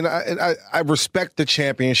beauty, and I respect the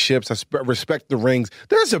championships. I respect the rings.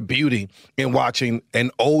 There's a beauty in watching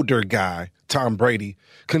an older guy, Tom Brady,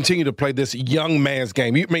 continue to play this young man's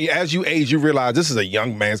game. I mean, as you age, you realize this is a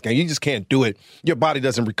young man's game. You just can't do it. Your body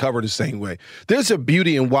doesn't recover the same way. There's a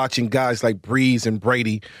beauty in watching guys like Breeze and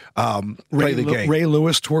Brady play the game. Ray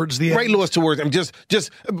Lewis towards the end. Ray Lewis towards them. Just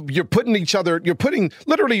you're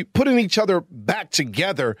literally putting each other back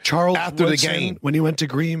together Charles after Woodson, the game. when he went to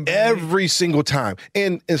Green Bay. Every single time.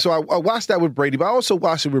 And so I watched that with Brady, but I also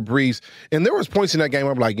watched it with Breeze. And there was points in that game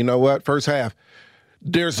I'm like, you know what? First half,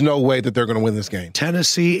 there's no way that they're going to win this game.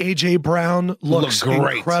 Tennessee, A.J. Brown looks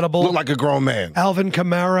great. Incredible. Looked like a grown man. Alvin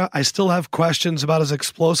Kamara, I still have questions about his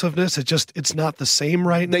explosiveness. It's not the same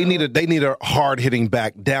right now. They need a hard-hitting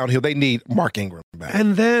back downhill. They need Mark Ingram back.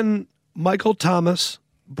 And then Michael Thomas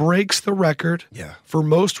breaks the record for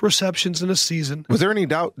most receptions in a season. Was there any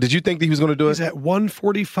doubt? Did you think that he was going to do it? He's at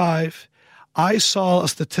 145. I saw a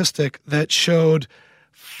statistic that showed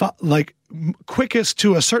quickest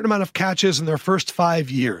to a certain amount of catches in their first 5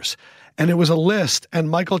 years. And it was a list, and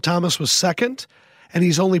Michael Thomas was second, and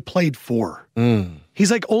he's only played 4.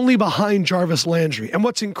 He's like only behind Jarvis Landry. And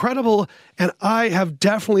what's incredible, and I have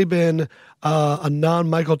definitely been a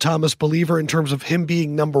non-Michael Thomas believer in terms of him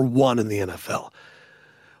being number 1 in the NFL.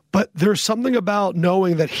 But there's something about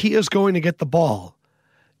knowing that he is going to get the ball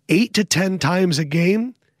 8 to 10 times a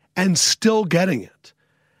game and still getting it.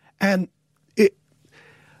 And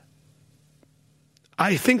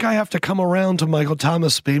I think I have to come around to Michael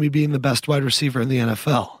Thomas maybe being the best wide receiver in the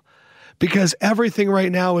NFL, because everything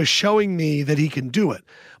right now is showing me that he can do it.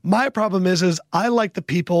 My problem is I like the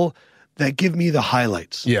people that give me the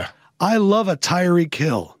highlights. Yeah. I love a Tyreek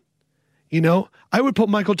Hill. You know, I would put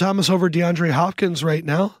Michael Thomas over DeAndre Hopkins right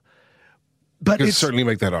now. But you can certainly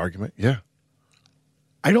make that argument. Yeah.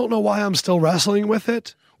 I don't know why I'm still wrestling with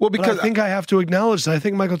it. Well, because I think I have to acknowledge that I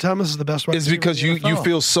think Michael Thomas is the best wide receiver. It's because you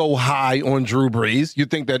feel so high on Drew Brees. You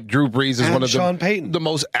think that Drew Brees is one of the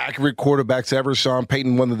most accurate quarterbacks ever. Sean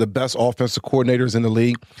Payton, one of the best offensive coordinators in the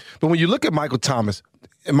league. But when you look at Michael Thomas,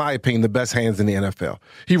 in my opinion, the best hands in the NFL.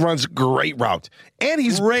 He runs great routes. And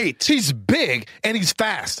he's great. He's big and he's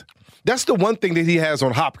fast. That's the one thing that he has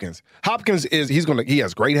on Hopkins. Hopkins he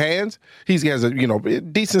has great hands. He has a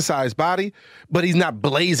decent sized body, but he's not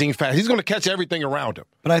blazing fast. He's going to catch everything around him.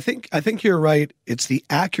 But I think you're right. It's the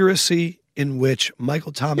accuracy in which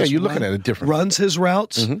Michael Thomas you're looking at it different. Runs his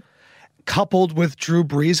routes, coupled with Drew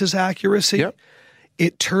Brees' accuracy. Yep.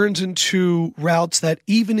 It turns into routes that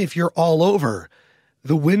even if you're all over,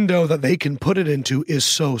 the window that they can put it into is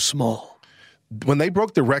so small. When they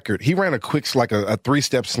broke the record, he ran a quick, like a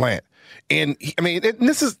 3-step slant. And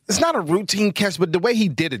it's not a routine catch, but the way he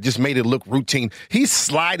did it just made it look routine. He's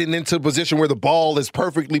sliding into a position where the ball is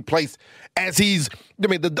perfectly placed as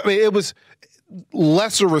it was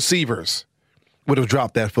lesser receivers would have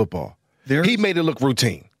dropped that football. He made it look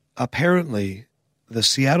routine. Apparently, the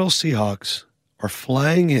Seattle Seahawks are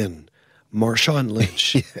flying in Marshawn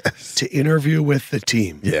Lynch to interview with the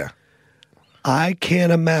team. Yeah. I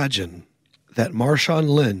can't imagine that Marshawn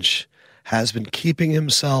Lynch has been keeping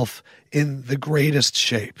himself in the greatest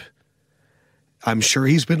shape. I'm sure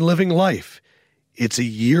he's been living life. It's a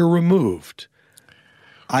year removed.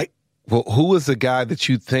 Well, who is the guy that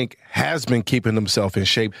you think has been keeping himself in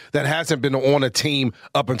shape that hasn't been on a team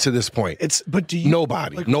up until this point?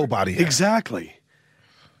 Nobody. Exactly.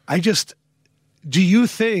 Do you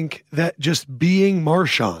think that just being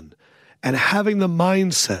Marshawn and having the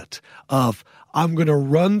mindset of, I'm going to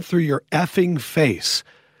run through your effing face.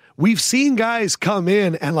 We've seen guys come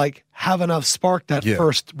in and have enough spark that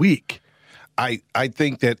first week. I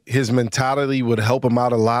think that his mentality would help him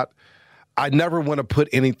out a lot. I never want to put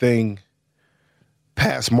anything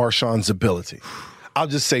past Marshawn's ability. I'll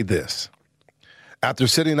just say this. After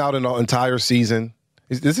sitting out an entire season,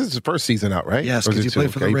 this is his first season out, right? Yes, because he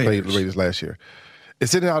played for the Raiders. He played the Raiders last year.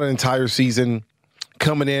 It's sitting out an entire season,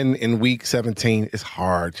 coming in week 17 is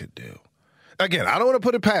hard to do. Again, I don't want to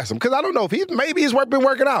put it past him because I don't know if maybe he's been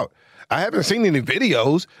working out. I haven't seen any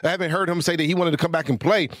videos. I haven't heard him say that he wanted to come back and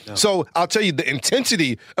play. No. So I'll tell you, the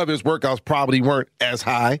intensity of his workouts probably weren't as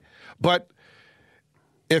high. But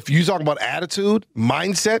if you talk about attitude,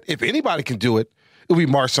 mindset, if anybody can do it, it'll be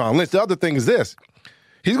Marshawn Lynch. The other thing is this.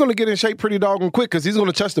 He's going to get in shape pretty doggone quick because he's going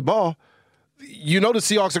to touch the ball. You know the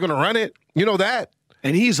Seahawks are going to run it. You know that.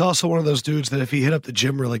 And he's also one of those dudes that if he hit up the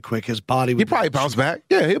gym really quick, his body would... He'd probably bounce back.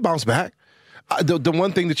 Yeah, he'll bounce back. The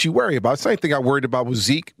one thing that you worry about, same thing I worried about with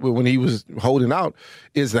Zeke when he was holding out,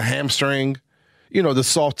 is the hamstring, the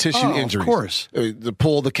soft tissue injuries. Of course. The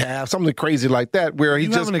pull the calf, something crazy like that, where he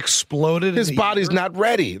haven't exploded. His body's not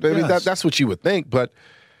ready. I mean, that's what you would think. But,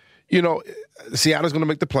 Seattle's going to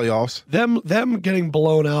make the playoffs. Them getting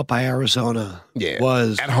blown out by Arizona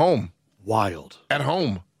was... At home. Wild. At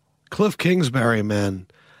home. Cliff Kingsbury, man,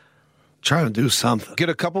 trying to do something. Get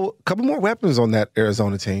a couple more weapons on that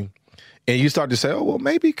Arizona team. And you start to say, oh, well,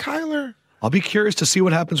 maybe Kyler. I'll be curious to see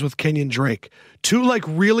what happens with Kenyon Drake. Two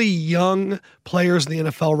really young players in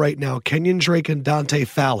the NFL right now, Kenyon Drake and Dante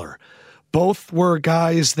Fowler. Both were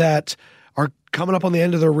guys that are coming up on the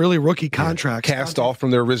end of their really rookie contracts. Cast off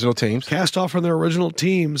from their original teams.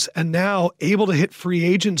 And now able to hit free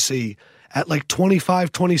agency at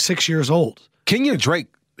 25, 26 years old. Kenyon Drake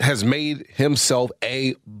has made himself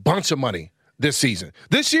a bunch of money this season.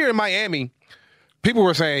 This year in Miami, people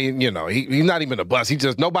were saying, he's not even a bust.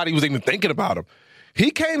 Nobody was even thinking about him. He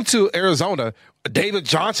came to Arizona, David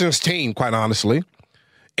Johnson's team, quite honestly,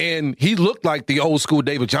 and he looked like the old school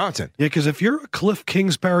David Johnson. Yeah, because if you're a Cliff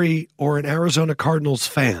Kingsbury or an Arizona Cardinals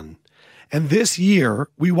fan, and this year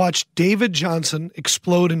we watched David Johnson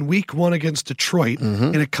explode in week 1 against Detroit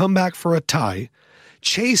in a comeback for a tie,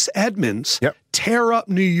 Chase Edmonds tear up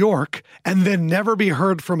New York and then never be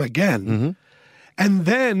heard from again. Mm-hmm. And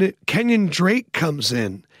then Kenyon Drake comes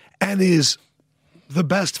in and is the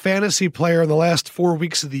best fantasy player in the last 4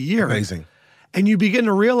 weeks of the year. Amazing. And you begin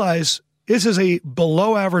to realize this is a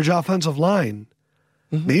below-average offensive line.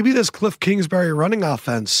 Mm-hmm. Maybe this Cliff Kingsbury running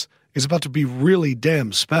offense is about to be really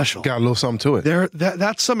damn special. Got a little something to it.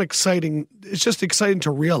 That's some exciting. It's just exciting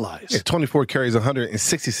to realize. Yeah, 24 carries,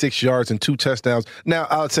 166 yards, and 2 touchdowns. Now,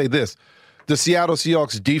 I'll say this. The Seattle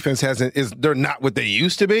Seahawks defense they're not what they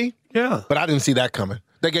used to be. Yeah. But I didn't see that coming.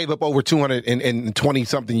 They gave up over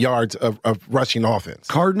 220-something yards of rushing offense.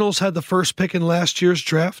 Cardinals had the first pick in last year's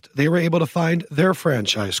draft. They were able to find their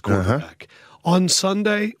franchise quarterback. On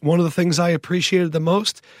Sunday, one of the things I appreciated the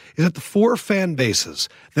most is that the 4 fan bases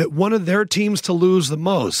that wanted their teams to lose the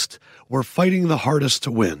most were fighting the hardest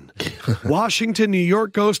to win. Washington, New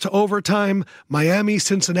York goes to overtime. Miami,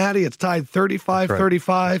 Cincinnati, it's tied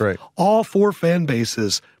 35-35. Right. All 4 fan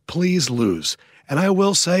bases, please lose. And I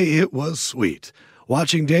will say it was sweet.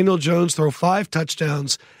 Watching Daniel Jones throw 5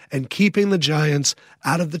 touchdowns and keeping the Giants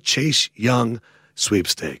out of the Chase Young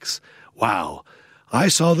sweepstakes. Wow. I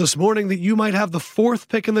saw this morning that you might have the 4th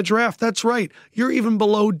pick in the draft. That's right. You're even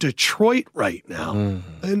below Detroit right now.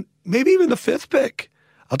 And maybe even the 5th pick.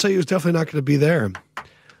 I'll tell you who's definitely not going to be there.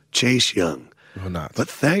 Chase Young. Will not. But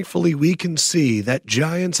thankfully we can see that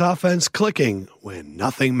Giants offense clicking when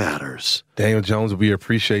nothing matters. Daniel Jones, we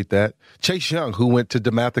appreciate that. Chase Young, who went to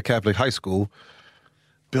DeMatha Catholic High School,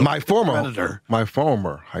 my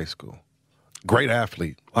former high school. Great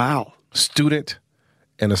athlete. Wow. Student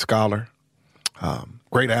and a scholar.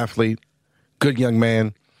 great athlete, good young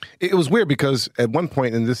man. It was weird because at one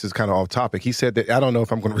point, and this is kind of off topic, he said that, I don't know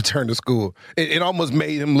if I'm going to return to school. It almost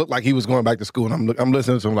made him look like he was going back to school. And I'm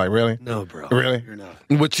listening to him like, really? No, bro. Really? You're not.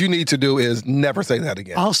 What you need to do is never say that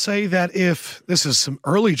again. I'll say that if this is some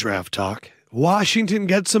early draft talk, Washington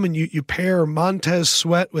gets him and you pair Montez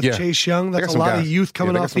Sweat with Chase Young, that's a lot of youth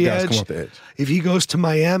coming off the edge. If he goes to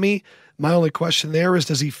Miami, my only question there is,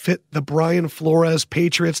 does he fit the Brian Flores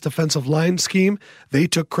Patriots defensive line scheme? They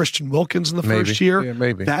took Christian Wilkins in the first year. Yeah,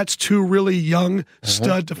 maybe. That's two really young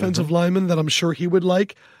stud defensive linemen that I'm sure he would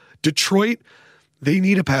like. Detroit, they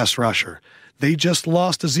need a pass rusher. They just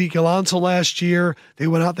lost Ezekiel Ansel last year. They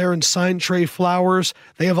went out there and signed Trey Flowers.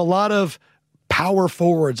 They have a lot of power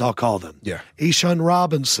forwards, I'll call them. Yeah. Ashawn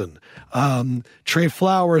Robinson, Trey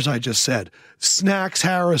Flowers, I just said. Snacks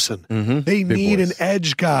Harrison. They need an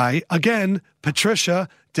edge guy. Again, Patricia,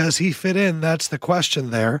 does he fit in? That's the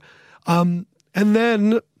question there. And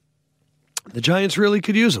then the Giants really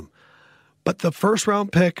could use him. But the first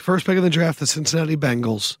pick of the draft, the Cincinnati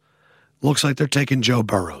Bengals, looks like they're taking Joe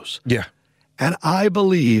Burrows. Yeah. And I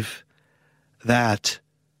believe that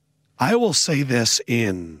I will say this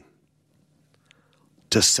in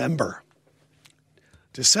December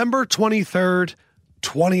 23rd,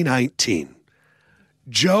 2019.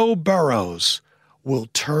 Joe Burrows will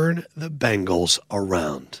turn the Bengals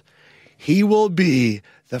around. He will be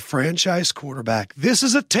the franchise quarterback. This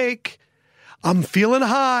is a take. I'm feeling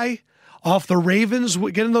high off the Ravens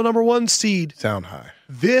getting the number 1 seed. Sound high.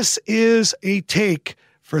 This is a take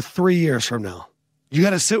for 3 years from now. You got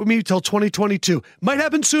to sit with me till 2022. Might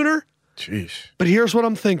happen sooner. Jeez. But here's what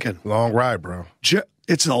I'm thinking. Long ride, bro.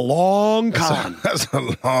 It's a long con. That's a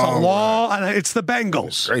long ride. It's the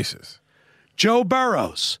Bengals. Gracious. Joe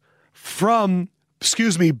Burrows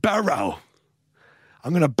Burrow.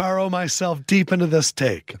 I'm going to burrow myself deep into this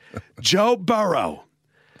take. Joe Burrow.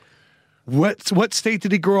 What state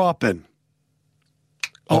did he grow up in?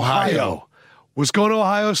 Ohio. Was going to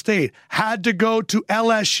Ohio State. Had to go to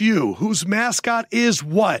LSU, whose mascot is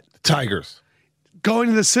what? Tigers. Going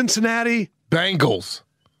to the Cincinnati Bengals.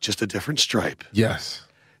 Just a different stripe. Yes.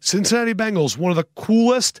 Cincinnati Bengals, one of the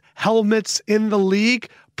coolest helmets in the league.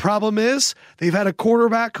 Problem is, they've had a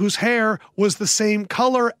quarterback whose hair was the same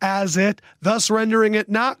color as it, thus rendering it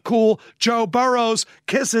not cool. Joe Burrows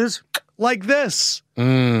kisses like this.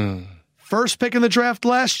 First pick in the draft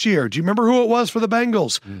last year. Do you remember who it was for the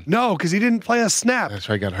Bengals? No, because he didn't play a snap. That's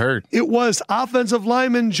right, got hurt. It was offensive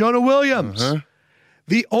lineman Jonah Williams.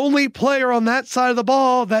 The only player on that side of the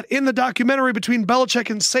ball that in the documentary between Belichick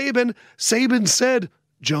and Saban said,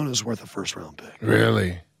 Jonah's worth a first-round pick.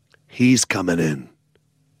 Really? He's coming in.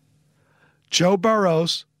 Joe Burrow,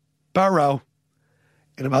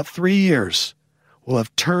 in about 3 years, will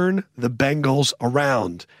have turned the Bengals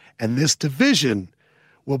around, and this division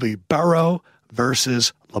will be Burrow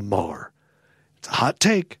versus Lamar. It's a hot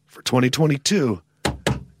take for 2022.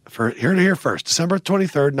 For here to here first, December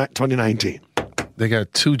 23rd, 2019. They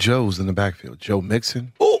got 2 Joes in the backfield. Joe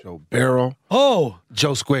Mixon, Joe Barrow,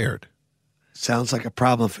 Joe Squared. Sounds like a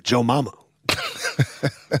problem for Joe Mama.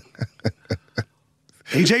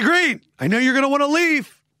 AJ Green, I know you're going to want to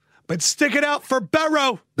leave, but stick it out for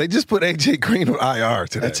Burrow. They just put AJ Green on IR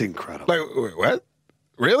today. That's incredible. Like, wait, what?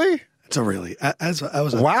 Really? It's a really.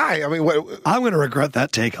 Why? I mean, what? I'm going to regret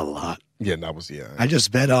that take a lot. Yeah, that was, yeah. I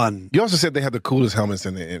just bet on. You also said they had the coolest helmets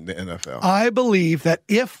in the NFL. I believe that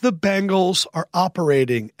if the Bengals are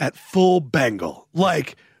operating at full Bengal,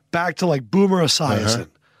 like back to like Boomer Esiason,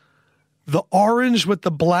 the orange with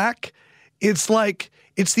the black, it's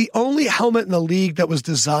the only helmet in the league that was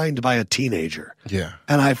designed by a teenager. Yeah.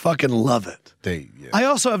 And I fucking love it. I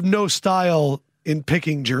also have no style in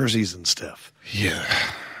picking jerseys and stuff. Yeah.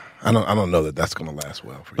 I don't know that that's going to last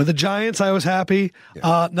well for you. With the Giants, I was happy.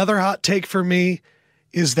 Yeah. Another hot take for me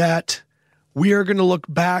is that we are going to look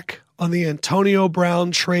back on the Antonio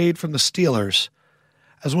Brown trade from the Steelers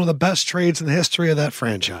as one of the best trades in the history of that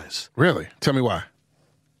franchise. Really? Tell me why.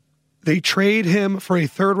 They trade him for a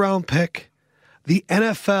third-round pick. The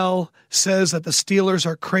NFL says that the Steelers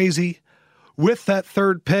are crazy. With that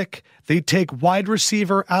third pick, they take wide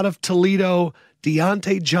receiver out of Toledo,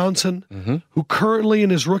 Deontay Johnson, who currently in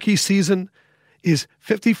his rookie season is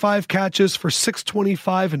 55 catches for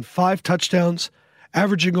 625 and 5 touchdowns,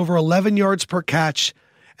 averaging over 11 yards per catch,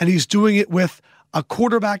 and he's doing it with a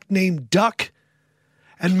quarterback named Duck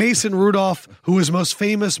and Mason Rudolph, who his most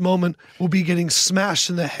famous moment will be getting smashed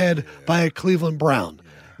in the head by a Cleveland Brown.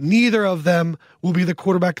 Neither of them will be the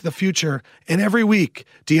quarterback of the future, and every week,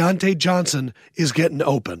 Deontay Johnson is getting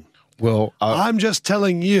open. Well, I'm just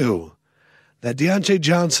telling you that Deontay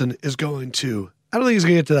Johnson is going to, I don't think he's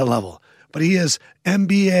going to get to that level, but he is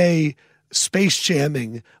NBA space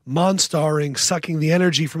jamming, monstaring, sucking the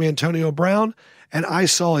energy from Antonio Brown. And I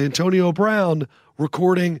saw Antonio Brown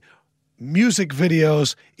recording music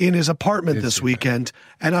videos in his apartment this weekend,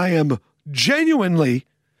 and I am genuinely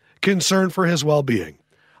concerned for his well-being.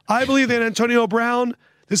 I believe that Antonio Brown,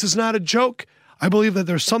 this is not a joke. I believe that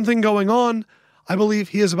there's something going on. I believe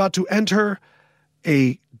he is about to enter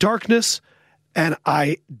a darkness, and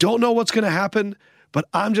I don't know what's going to happen, but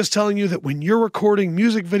I'm just telling you that when you're recording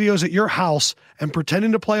music videos at your house and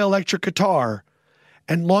pretending to play electric guitar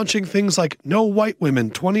and launching things like No White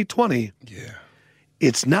Women 2020,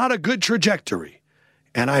 it's not a good trajectory,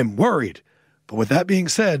 and I'm worried. But with that being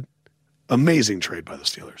said, amazing trade by the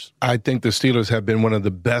Steelers. I think the Steelers have been one of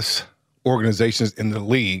the best organizations in the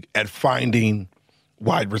league at finding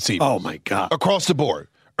wide receivers. Oh, my God. Across the board.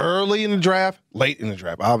 Early in the draft, late in the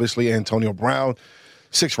draft. Obviously, Antonio Brown,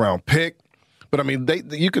 6th-round pick. But, I mean,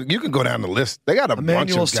 you can go down the list. They got a bunch of guys.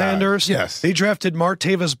 Emmanuel Sanders. Yes. They drafted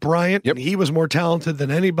Martavis Bryant. Yep. And he was more talented than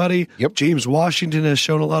anybody. Yep. James Washington has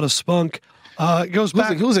shown a lot of spunk. It goes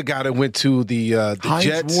back. Who's the guy that went to the Hines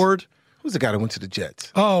Jets? Ward. Who's the guy that went to the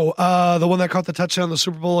Jets? Oh, the one that caught the touchdown in the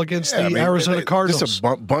Super Bowl against the Arizona Cardinals. Just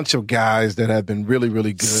a bunch of guys that have been really,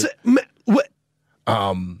 really good.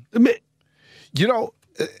 You know,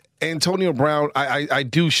 Antonio Brown, I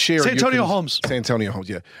do share Santonio Holmes. Santonio Holmes,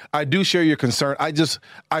 yeah. I do share your concern. I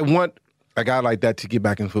want a guy like that to get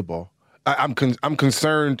back in football. I'm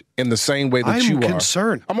concerned in the same way that you are. I'm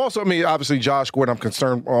concerned. I'm also, obviously Josh Gordon, I'm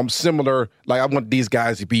concerned. I'm similar. Like, I want these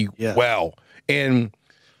guys to be well. And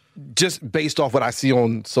just based off what I see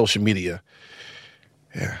on social media,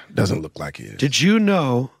 doesn't look like it is. Did you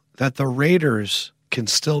know that the Raiders can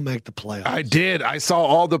still make the playoffs? I did. I saw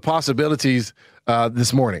all the possibilities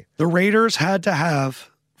this morning. The Raiders had to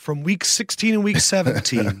have, from week 16 and week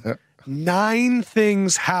 17, 9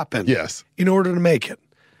 things happen in order to make it.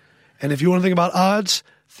 And if you want to think about odds,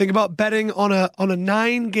 think about betting on a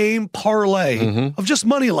 9-game parlay of just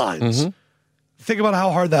money lines. Think about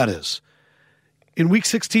how hard that is. In week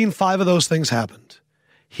 16, 5 of those things happened.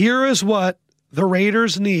 Here is what the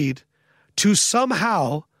Raiders need to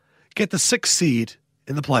somehow get the 6th seed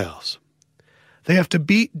in the playoffs. They have to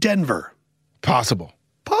beat Denver. Possible.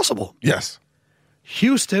 Yes.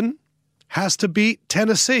 Houston has to beat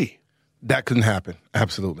Tennessee. That couldn't happen.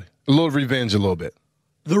 Absolutely. A little revenge, a little bit.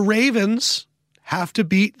 The Ravens have to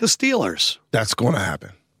beat the Steelers. That's going to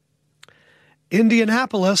happen.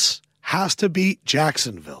 Indianapolis has to beat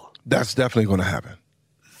Jacksonville. That's definitely going to happen.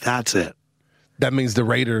 That's it. That means the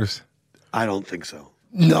Raiders. I don't think so.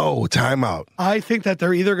 No, timeout. I think that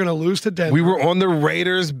they're either going to lose to Denver. We were on the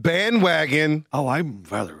Raiders bandwagon. Oh, I'm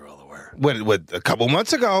rather well aware. What a couple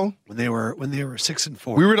months ago when they were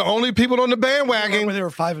 6-4. We were the only people on the bandwagon. When they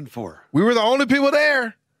were 5-4. We were the only people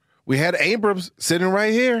there. We had Abrams sitting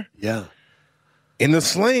right here. Yeah. In the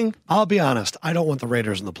sling. I'll be honest. I don't want the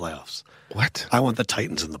Raiders in the playoffs. What? I want the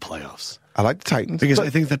Titans in the playoffs. I like the Titans. Because I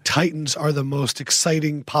think the Titans are the most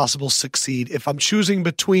exciting possible 6th seed. If I'm choosing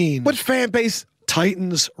between what fan base?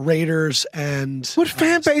 Titans, Raiders, and what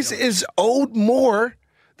fan base is owed more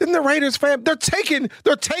than the Raiders fan? They're taking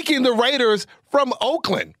the Raiders from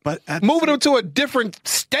Oakland, but moving them to a different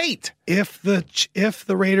state. If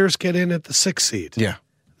the Raiders get in at the 6th seed,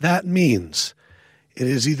 that means it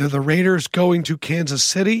is either the Raiders going to Kansas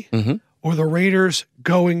City or the Raiders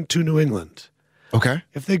going to New England. Okay.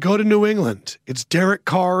 If they go to New England, it's Derek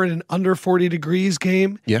Carr in an under 40 degrees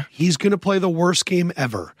game. Yeah. He's going to play the worst game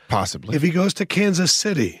ever. Possibly. If he goes to Kansas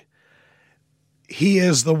City, he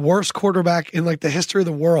is the worst quarterback in like the history of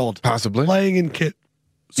the world. Possibly. Playing in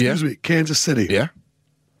Kansas City. Yeah.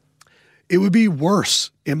 It would be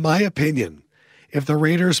worse, in my opinion, if the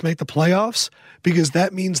Raiders make the playoffs, because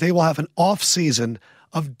that means they will have an off season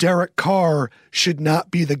of Derek Carr should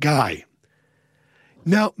not be the guy.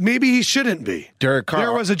 Now, maybe he shouldn't be. Derek Carr.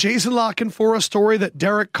 There was a Jason Lockenfora story that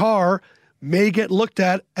Derek Carr may get looked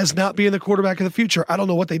at as not being the quarterback of the future. I don't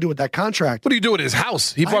know what they do with that contract. What do you do with his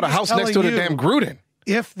house? He bought a house next to the damn Gruden.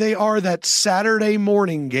 If they are that Saturday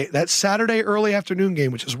morning game, that Saturday early afternoon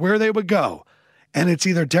game, which is where they would go, and it's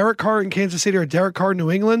either Derek Carr in Kansas City or Derek Carr in New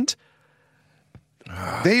England,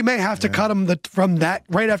 they may have to cut him from that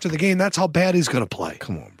right after the game. That's how bad he's going to play.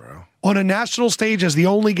 Come on, bro. On a national stage as the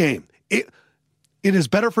only game. It is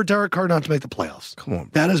better for Derek Carr not to make the playoffs. Come on, bro.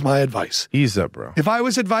 That is my advice. Ease up, bro. If I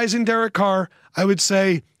was advising Derek Carr, I would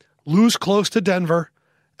say lose close to Denver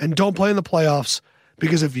and don't play in the playoffs,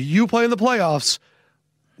 because if you play in the playoffs,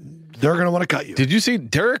 they're going to want to cut you. Did you see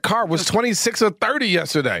Derek Carr was 26 or 30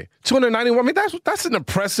 yesterday? 291. I mean, that's an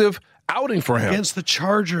impressive outing for him. Against the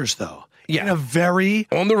Chargers, though. Yeah.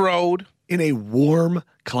 On the road. In a warm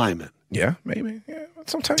climate. Yeah, maybe. Yeah,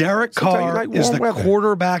 sometimes. Derek sometimes you Carr like is warm the weather.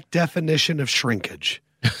 quarterback definition of shrinkage.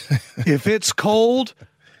 If it's cold,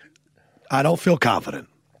 I don't feel confident.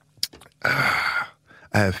 I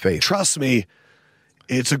have faith. Trust me,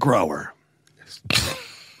 it's a grower.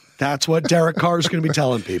 That's what Derek Carr is going to be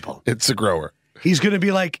telling people. It's a grower. He's going to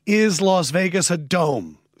be like, is Las Vegas a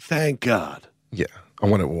dome? Thank God. Yeah, I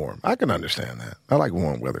want it warm. I can understand that. I like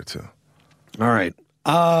warm weather too. All right.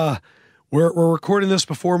 We're recording this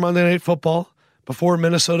before Monday Night Football, before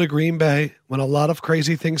Minnesota Green Bay, when a lot of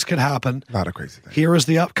crazy things could happen. A lot of crazy things. Here is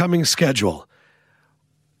the upcoming schedule.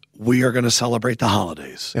 We are going to celebrate the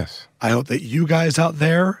holidays. Yes. I hope that you guys out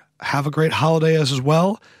there have a great holiday as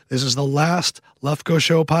well. This is the last Lefkoe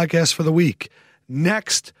Show podcast for the week.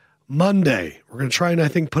 Next Monday, we're going to try and I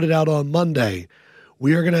think put it out on Monday.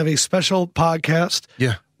 We are going to have a special podcast.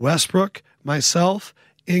 Yeah. Westbrook, myself,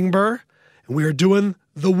 Ingber, and we are doing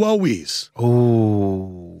the Wowies.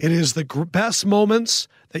 Oh. It is the best moments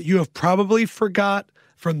that you have probably forgot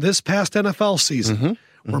from this past NFL season. Mm-hmm.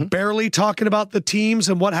 We're barely talking about the teams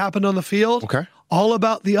and what happened on the field. Okay. All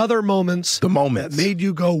about the other moments. The moments. That made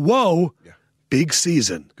you go, whoa, big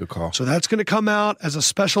season. Good call. So that's going to come out as a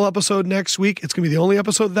special episode next week. It's going to be the only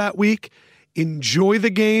episode that week. Enjoy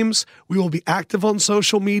the games. We will be active on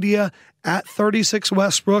social media at 36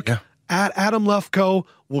 Westbrook, at Adam Lefkoe.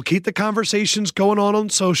 We'll keep the conversations going on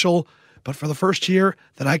social. But for the first year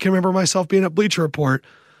that I can remember myself being at Bleacher Report,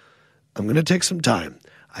 I'm going to take some time.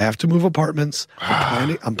 I have to move apartments.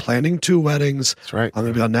 I'm planning 2 weddings. That's right. I'm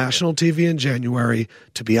going to be on national TV in January.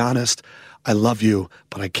 To be honest, I love you,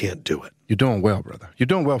 but I can't do it. You're doing well, brother. You're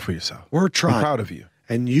doing well for yourself. We're trying. I'm proud of you.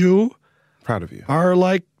 And you Proud of you. are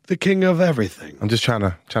like the king of everything. I'm just trying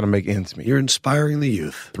to make ends meet. You're inspiring the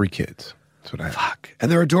youth. 3 kids. That's what I have. Fuck. And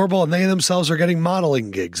they're adorable, and they themselves are getting modeling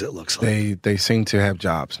gigs, it looks like. They seem to have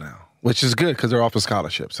jobs now, which is good because they're off a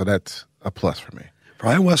scholarship. So that's a plus for me.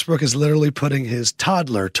 Brian Westbrook is literally putting his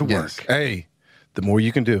toddler to Yes. work. Hey, the more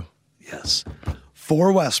you can do. Yes.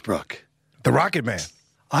 For Westbrook, The Rocket Man.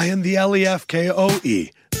 I am the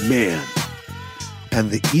Lefkoe man. And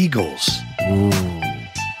the Eagles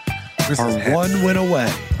are 1 win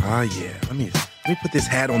away. Oh, yeah. Let me put this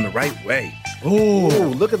hat on the right way.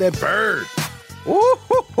 Oh, Look at that bird. Ooh,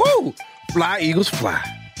 hoo, hoo. Fly, Eagles, fly.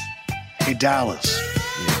 hey, Dallas.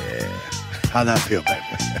 Yeah. How'd that feel, baby?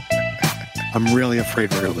 I'm really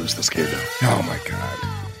afraid we're going to lose this game now. Oh, my God.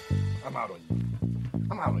 I'm out on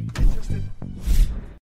you.